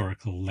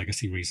historical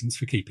legacy reasons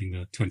for keeping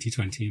the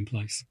 2020 in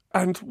place.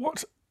 And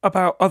what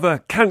about other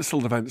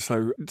cancelled events,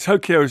 though?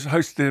 Tokyo has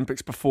hosted the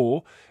Olympics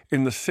before,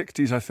 in the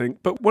 60s, I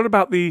think. But what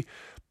about the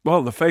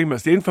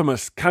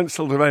infamous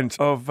cancelled event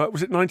of,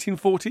 was it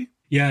 1940?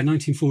 Yeah,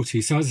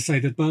 1940. So as I say,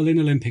 the Berlin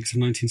Olympics of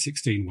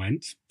 1916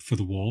 went for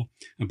the war,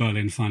 and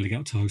Berlin finally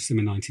got to host them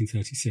in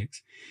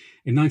 1936.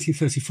 In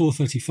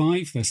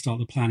 1934-35, they start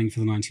the planning for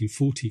the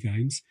 1940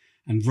 Games,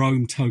 and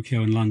Rome,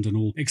 Tokyo and London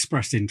all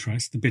expressed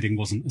interest. The bidding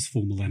wasn't as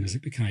formal then as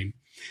it became.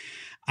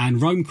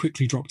 And Rome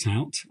quickly dropped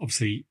out.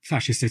 Obviously,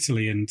 fascist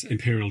Italy and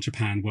Imperial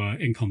Japan were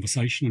in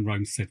conversation, and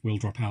Rome said, we'll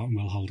drop out and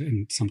we'll hold it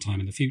in sometime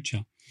in the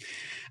future.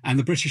 And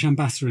the British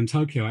ambassador in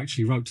Tokyo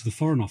actually wrote to the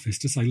Foreign Office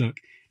to say, look,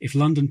 if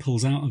London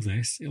pulls out of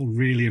this, it'll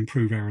really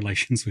improve our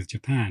relations with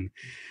Japan.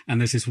 And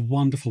there's this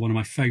wonderful, one of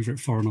my favourite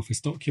Foreign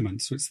Office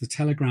documents. So it's the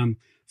telegram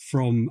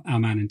from our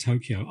man in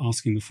Tokyo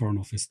asking the Foreign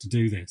Office to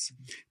do this,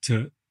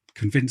 to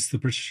convince the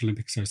British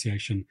Olympic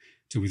Association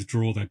to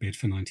withdraw their bid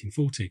for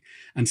 1940.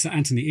 And Sir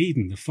Anthony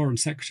Eden, the Foreign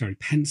Secretary,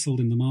 penciled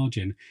in the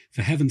margin,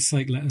 for heaven's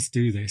sake, let us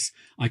do this.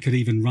 I could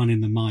even run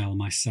in the mile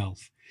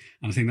myself.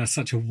 And I think that's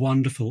such a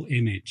wonderful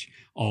image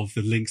of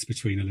the links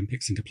between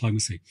Olympics and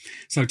diplomacy.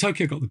 So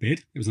Tokyo got the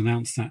bid. It was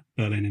announced at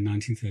Berlin in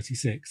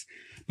 1936.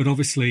 But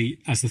obviously,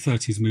 as the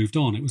 30s moved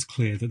on, it was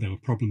clear that there were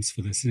problems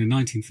for this. And in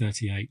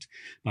 1938,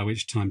 by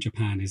which time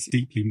Japan is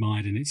deeply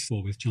mired in its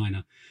war with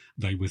China,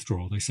 they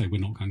withdraw. They say, we're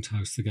not going to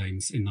host the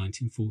Games in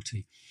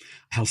 1940.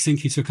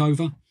 Helsinki took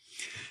over.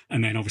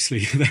 And then obviously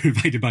they're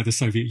invaded by the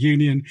Soviet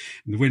Union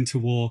in the Winter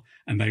War,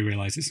 and they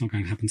realise it's not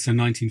going to happen. So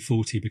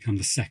 1940 became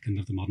the second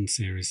of the modern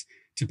series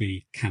to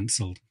be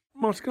cancelled.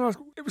 Martin, can I ask,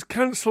 it was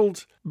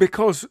cancelled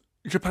because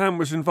Japan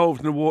was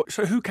involved in the war.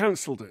 So who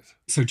cancelled it?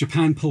 So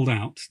Japan pulled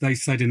out. They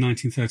said in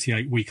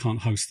 1938, we can't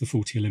host the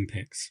 40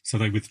 Olympics. So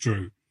they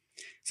withdrew.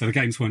 So the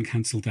Games weren't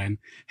cancelled then.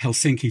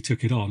 Helsinki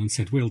took it on and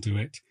said, we'll do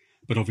it.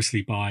 But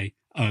obviously by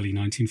early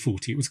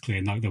 1940, it was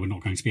clear, no, there were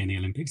not going to be any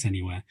Olympics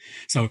anywhere.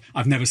 So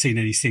I've never seen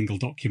any single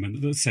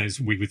document that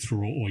says we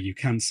withdraw or you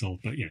cancel,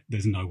 but yeah,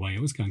 there's no way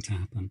it was going to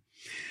happen.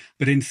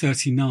 But in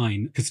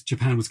 39, because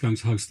Japan was going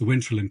to host the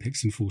Winter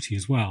Olympics in 40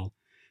 as well,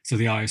 so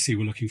the IOC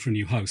were looking for a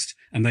new host,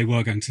 and they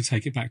were going to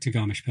take it back to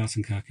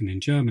Garmisch-Partenkirchen in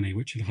Germany,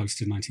 which had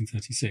hosted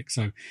 1936.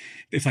 So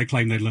if they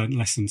claim they'd learned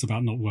lessons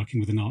about not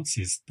working with the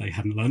Nazis, they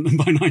hadn't learned them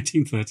by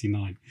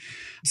 1939.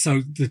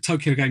 So the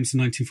Tokyo Games in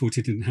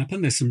 1940 didn't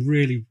happen. There's some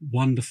really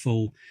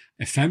wonderful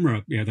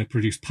ephemera. They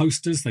produced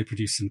posters, they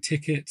produced some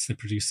tickets, they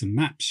produced some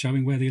maps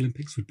showing where the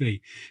Olympics would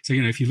be. So,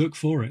 if you look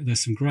for it,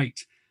 there's some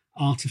great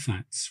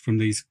artifacts from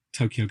these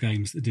Tokyo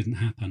Games that didn't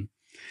happen.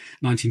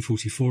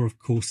 1944, of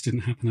course,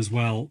 didn't happen as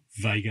well.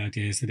 Vague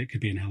ideas that it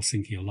could be in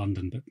Helsinki or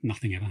London, but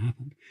nothing ever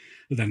happened.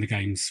 But then the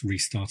Games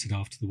restarted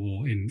after the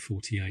war in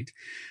 48.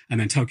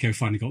 And then Tokyo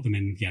finally got them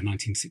in,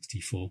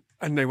 1964.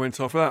 And they went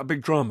off without a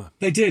big drama.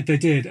 They did.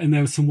 And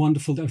there was some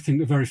wonderful, I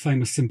think, a very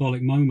famous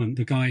symbolic moment.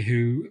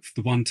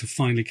 The one to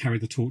finally carry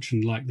the torch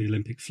and light the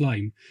Olympic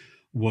flame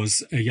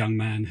was a young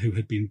man who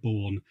had been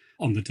born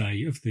on the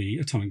day of the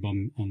atomic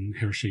bomb on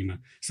Hiroshima.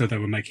 So they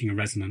were making a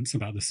resonance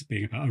about this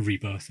being about a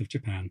rebirth of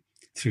Japan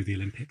through the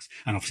Olympics.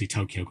 And obviously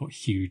Tokyo got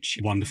huge,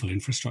 wonderful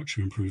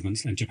infrastructure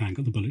improvements, and Japan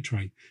got the bullet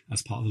train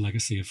as part of the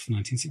legacy of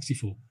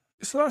 1964.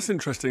 So that's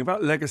interesting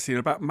about legacy and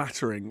about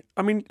mattering.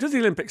 I mean, does the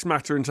Olympics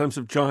matter in terms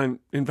of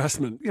giant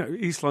investment?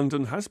 East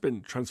London has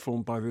been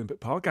transformed by the Olympic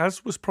Park,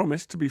 as was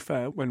promised, to be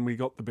fair, when we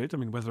got the bid. I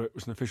mean, whether it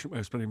was an efficient way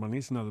of spending money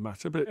is another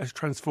matter, but it has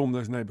transformed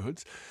those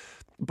neighbourhoods.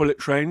 Bullet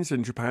trains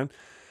in Japan.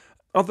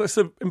 Are there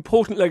sort of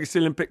important legacy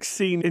Olympics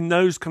seen in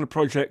those kind of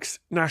projects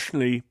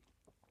nationally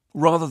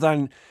rather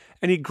than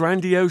any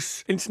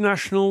grandiose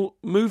international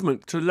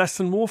movement to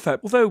lessen warfare?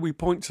 Although we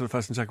point to the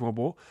First and Second World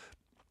War,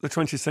 the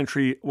 20th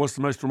century was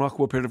the most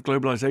remarkable period of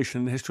globalisation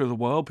in the history of the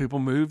world. People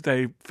moved,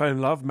 they fell in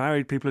love,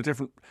 married people of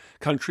different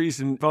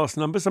countries in vast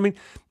numbers. I mean,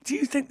 do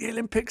you think the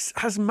Olympics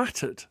has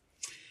mattered?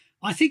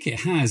 I think it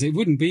has. It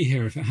wouldn't be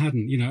here if it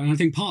hadn't, and I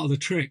think part of the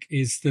trick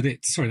is that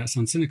that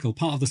sounds cynical,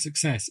 part of the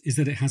success is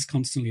that it has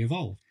constantly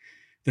evolved.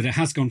 That it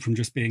has gone from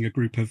just being a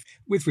group of,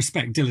 with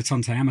respect,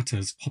 dilettante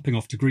amateurs hopping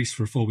off to Greece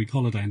for a 4-week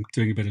holiday and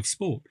doing a bit of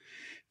sport,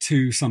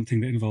 to something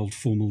that involved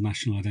formal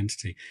national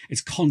identity. It's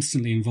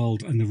constantly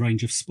involved in the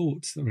range of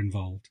sports that are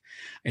involved.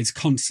 It's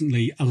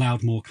constantly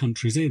allowed more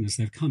countries in as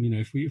they've come.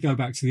 If we go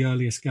back to the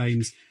earliest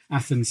games,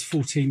 Athens,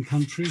 14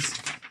 countries.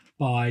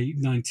 By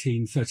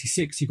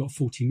 1936, you got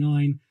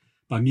 49.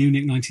 By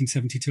Munich,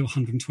 1972,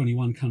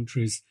 121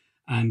 countries.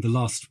 And the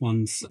last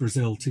one's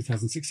Brazil,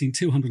 2016,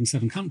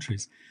 207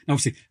 countries. Now,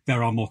 obviously,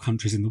 there are more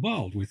countries in the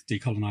world with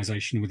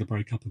decolonisation and with the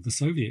breakup of the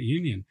Soviet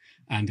Union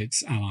and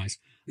its allies.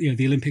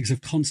 The Olympics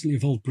have constantly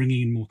evolved,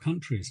 bringing in more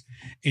countries.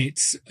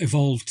 It's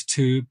evolved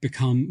to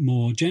become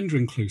more gender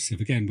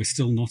inclusive. Again, we're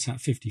still not at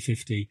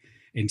 50-50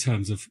 in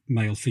terms of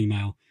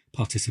male-female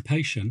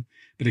participation.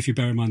 But if you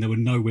bear in mind, there were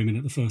no women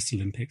at the first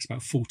Olympics,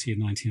 about 40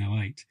 in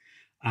 1908.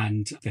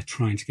 And they're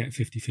trying to get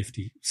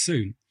 50-50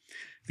 soon.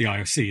 The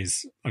IOC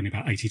is only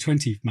about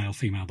 80-20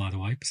 male-female, by the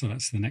way, so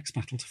that's the next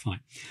battle to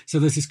fight. So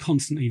there's this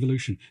constant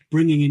evolution,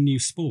 bringing in new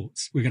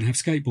sports. We're going to have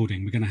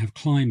skateboarding, we're going to have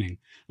climbing,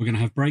 we're going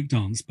to have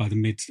breakdance by the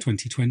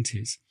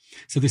mid-2020s.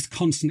 So this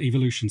constant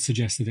evolution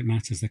suggests that it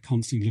matters. They're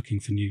constantly looking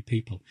for new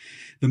people.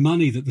 The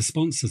money that the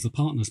sponsors, the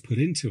partners put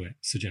into it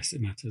suggests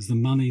it matters. The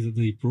money that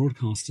the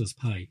broadcasters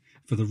pay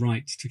for the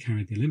right to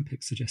carry the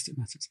Olympics suggests it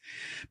matters.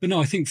 But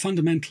no, I think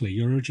fundamentally,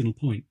 your original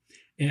point,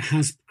 it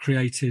has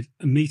created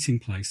a meeting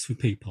place for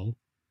people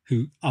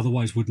who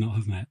otherwise would not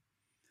have met.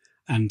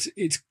 And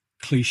it's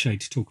cliche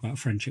to talk about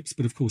friendships,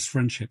 but of course,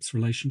 friendships,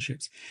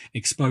 relationships,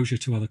 exposure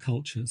to other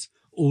cultures,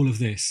 all of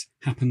this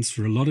happens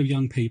for a lot of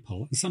young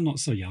people, and some not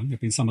so young, there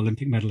have been some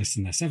Olympic medalists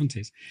in their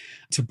 70s,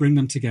 to bring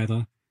them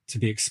together, to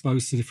be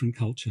exposed to different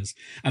cultures.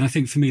 And I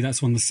think for me,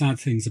 that's one of the sad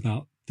things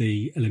about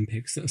the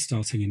Olympics that are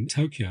starting in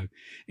Tokyo,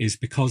 is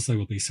because they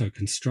will be so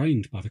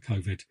constrained by the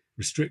COVID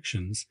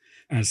restrictions,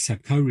 as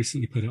Seb Coe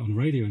recently put it on a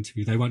radio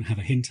interview, they won't have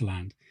a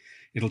hinterland.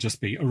 It'll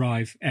just be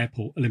arrive,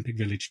 airport, Olympic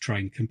Village,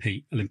 train,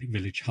 compete, Olympic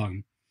Village,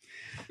 home.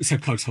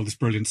 Seb Coe told this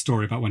brilliant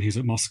story about when he was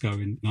at Moscow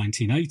in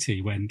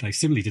 1980, when they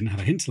similarly didn't have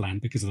a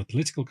hinterland because of the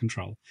political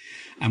control.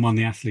 And one of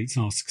the athletes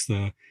asks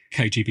the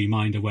KGB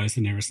minder, where's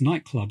the nearest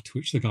nightclub? To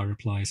which the guy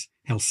replies,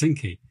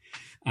 Helsinki.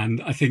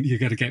 And I think you're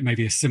going to get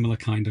maybe a similar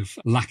kind of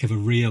lack of a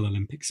real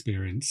Olympic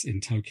experience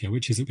in Tokyo,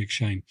 which is a big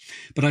shame.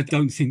 But I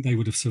don't think they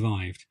would have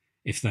survived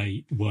if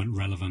they weren't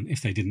relevant,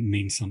 if they didn't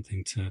mean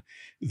something to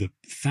the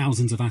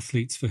thousands of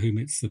athletes for whom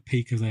it's the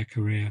peak of their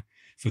career,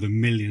 for the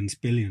millions,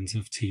 billions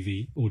of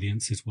TV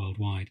audiences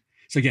worldwide.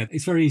 So yeah,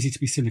 it's very easy to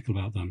be cynical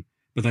about them,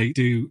 but they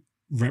do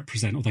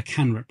represent, or they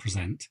can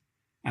represent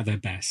at their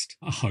best,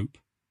 a hope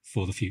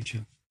for the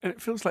future. And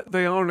it feels like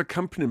they are an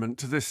accompaniment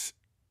to this,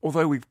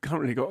 although we've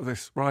currently got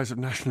this rise of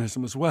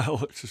nationalism as well,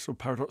 which is sort of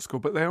paradoxical,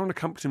 but they are an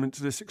accompaniment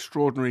to this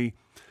extraordinary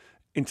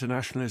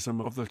internationalism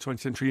of the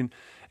 20th century, and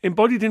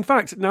embodied, in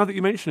fact, now that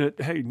you mention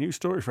it, hey, news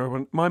story for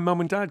everyone, my mum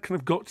and dad kind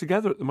of got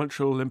together at the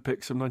Montreal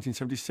Olympics of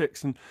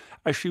 1976, and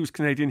as she was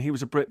Canadian, he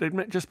was a Brit. They'd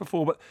met just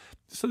before, but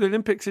so the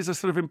Olympics is a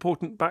sort of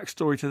important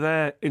backstory to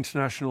their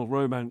international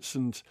romance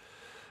and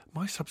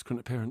my subsequent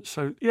appearance.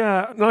 So,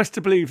 yeah, nice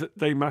to believe that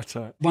they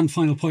matter. One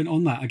final point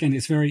on that. Again,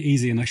 it's very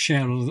easy, and I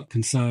share a lot of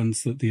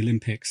concerns that the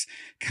Olympics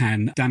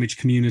can damage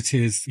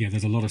communities. Yeah,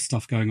 there's a lot of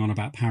stuff going on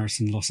about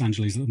Paris and Los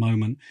Angeles at the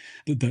moment,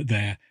 that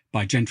they're,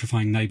 by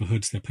gentrifying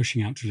neighbourhoods, they're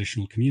pushing out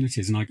traditional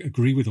communities. And I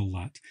agree with all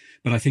that.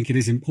 But I think it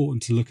is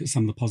important to look at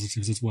some of the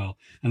positives as well.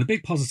 And the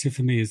big positive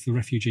for me is the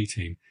refugee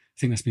team. I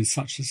think that's been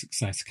such a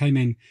success. Came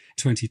in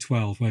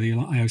 2012 where the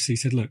IOC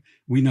said, look,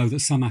 we know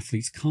that some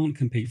athletes can't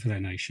compete for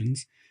their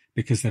nations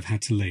because they've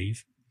had to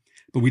leave,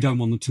 but we don't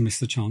want them to miss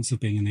the chance of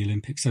being in the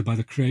Olympics. So by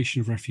the creation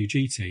of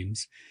refugee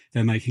teams,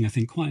 they're making, I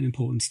think, quite an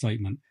important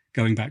statement,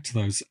 going back to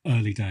those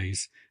early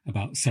days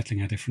about settling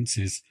our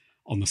differences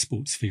on the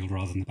sports field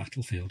rather than the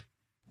battlefield.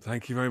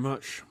 Thank you very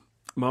much.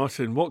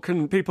 Martin, what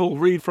can people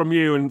read from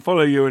you and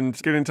follow you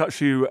and get in touch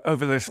with you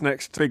over this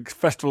next big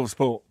festival of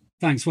sport?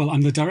 Thanks. Well,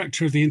 I'm the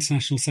director of the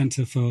International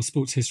Centre for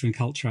Sports History and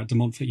Culture at De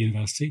Montfort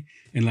University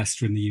in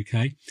Leicester in the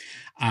UK.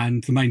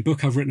 And the main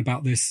book I've written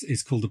about this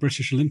is called The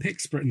British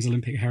Olympics, Britain's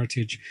Olympic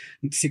Heritage,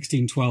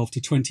 1612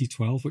 to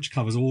 2012, which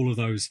covers all of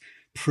those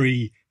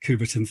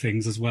pre-Coubertin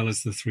things as well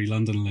as the 3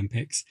 London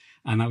Olympics.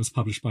 And that was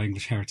published by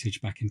English Heritage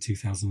back in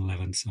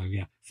 2011. So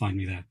yeah, find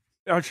me there.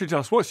 I should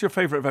ask, what's your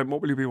favourite event?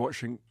 What will you be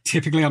watching?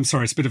 Typically, I'm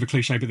sorry, it's a bit of a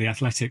cliche, but the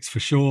athletics for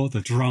sure, the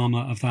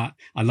drama of that.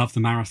 I love the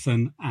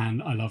marathon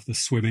and I love the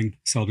swimming,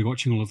 so I'll be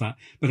watching all of that.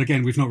 But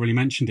again, we've not really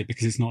mentioned it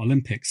because it's not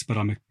Olympics, but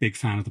I'm a big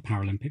fan of the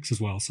Paralympics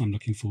as well, so I'm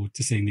looking forward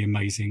to seeing the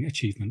amazing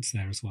achievements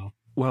there as well.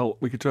 Well,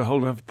 we could do a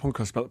whole other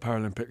podcast about the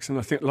Paralympics, and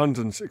I think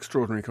London's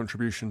extraordinary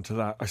contribution to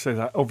that. I say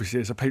that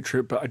obviously as a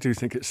patriot, but I do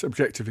think it's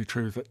objectively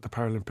true that the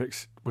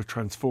Paralympics were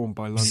transformed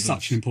by London.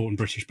 Such an important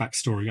British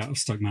backstory out of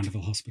Stoke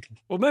Mandeville Hospital.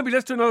 Well, maybe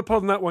let's do another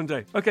pod on that one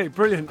day. Okay,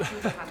 brilliant.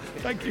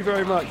 Thank you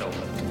very much.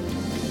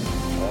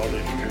 All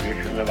this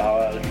tradition of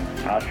ours,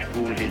 our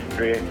school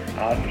history,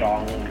 our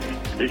songs,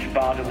 this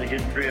part of the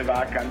history of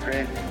our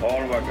country,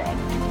 all were gone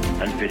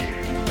and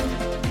finished.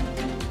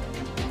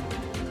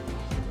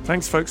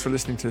 Thanks, folks, for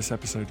listening to this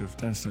episode of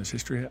Dan Snow's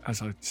History.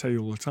 As I say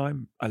all the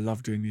time, I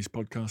love doing these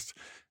podcasts.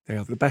 They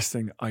are the best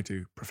thing I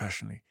do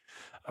professionally.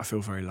 I feel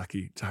very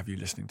lucky to have you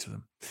listening to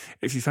them.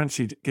 If you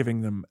fancied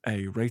giving them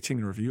a rating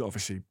and review,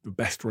 obviously the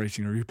best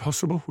rating and review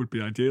possible would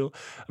be ideal.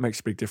 It makes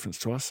a big difference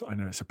to us. I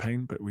know it's a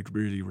pain, but we'd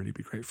really, really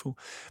be grateful.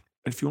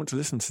 And if you want to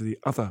listen to the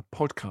other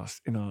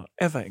podcasts in our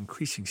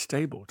ever-increasing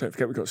stable, don't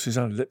forget we've got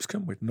Susanna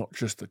Lipscomb with Not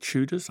Just the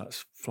Tudors.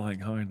 That's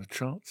flying high in the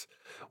charts.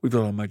 We've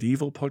got our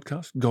medieval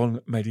podcast,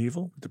 Gone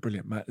Medieval, with the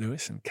brilliant Matt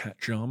Lewis and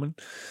Kat Jarman.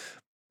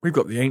 We've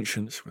got The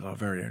Ancients with our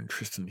very own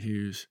Tristan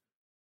Hughes.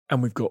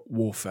 And we've got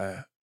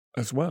Warfare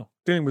as well,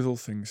 dealing with all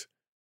things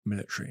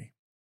military.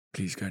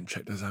 Please go and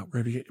check those out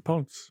wherever you get your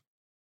pods.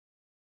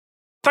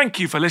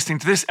 Thank you for listening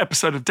to this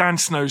episode of Dan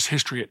Snow's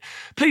History Hit.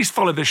 Please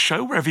follow this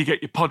show wherever you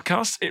get your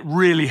podcasts. It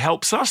really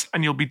helps us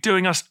and you'll be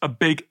doing us a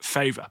big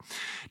favour.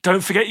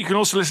 Don't forget you can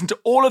also listen to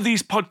all of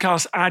these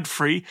podcasts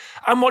ad-free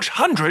and watch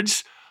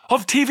hundreds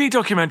of TV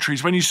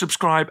documentaries when you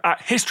subscribe at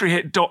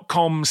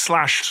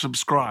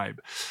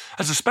historyhit.com/subscribe.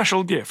 As a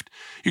special gift,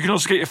 you can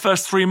also get your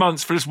first 3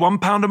 months for just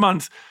 £1 a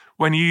month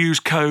when you use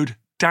code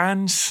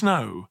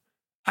DANSNOW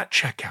at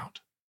checkout.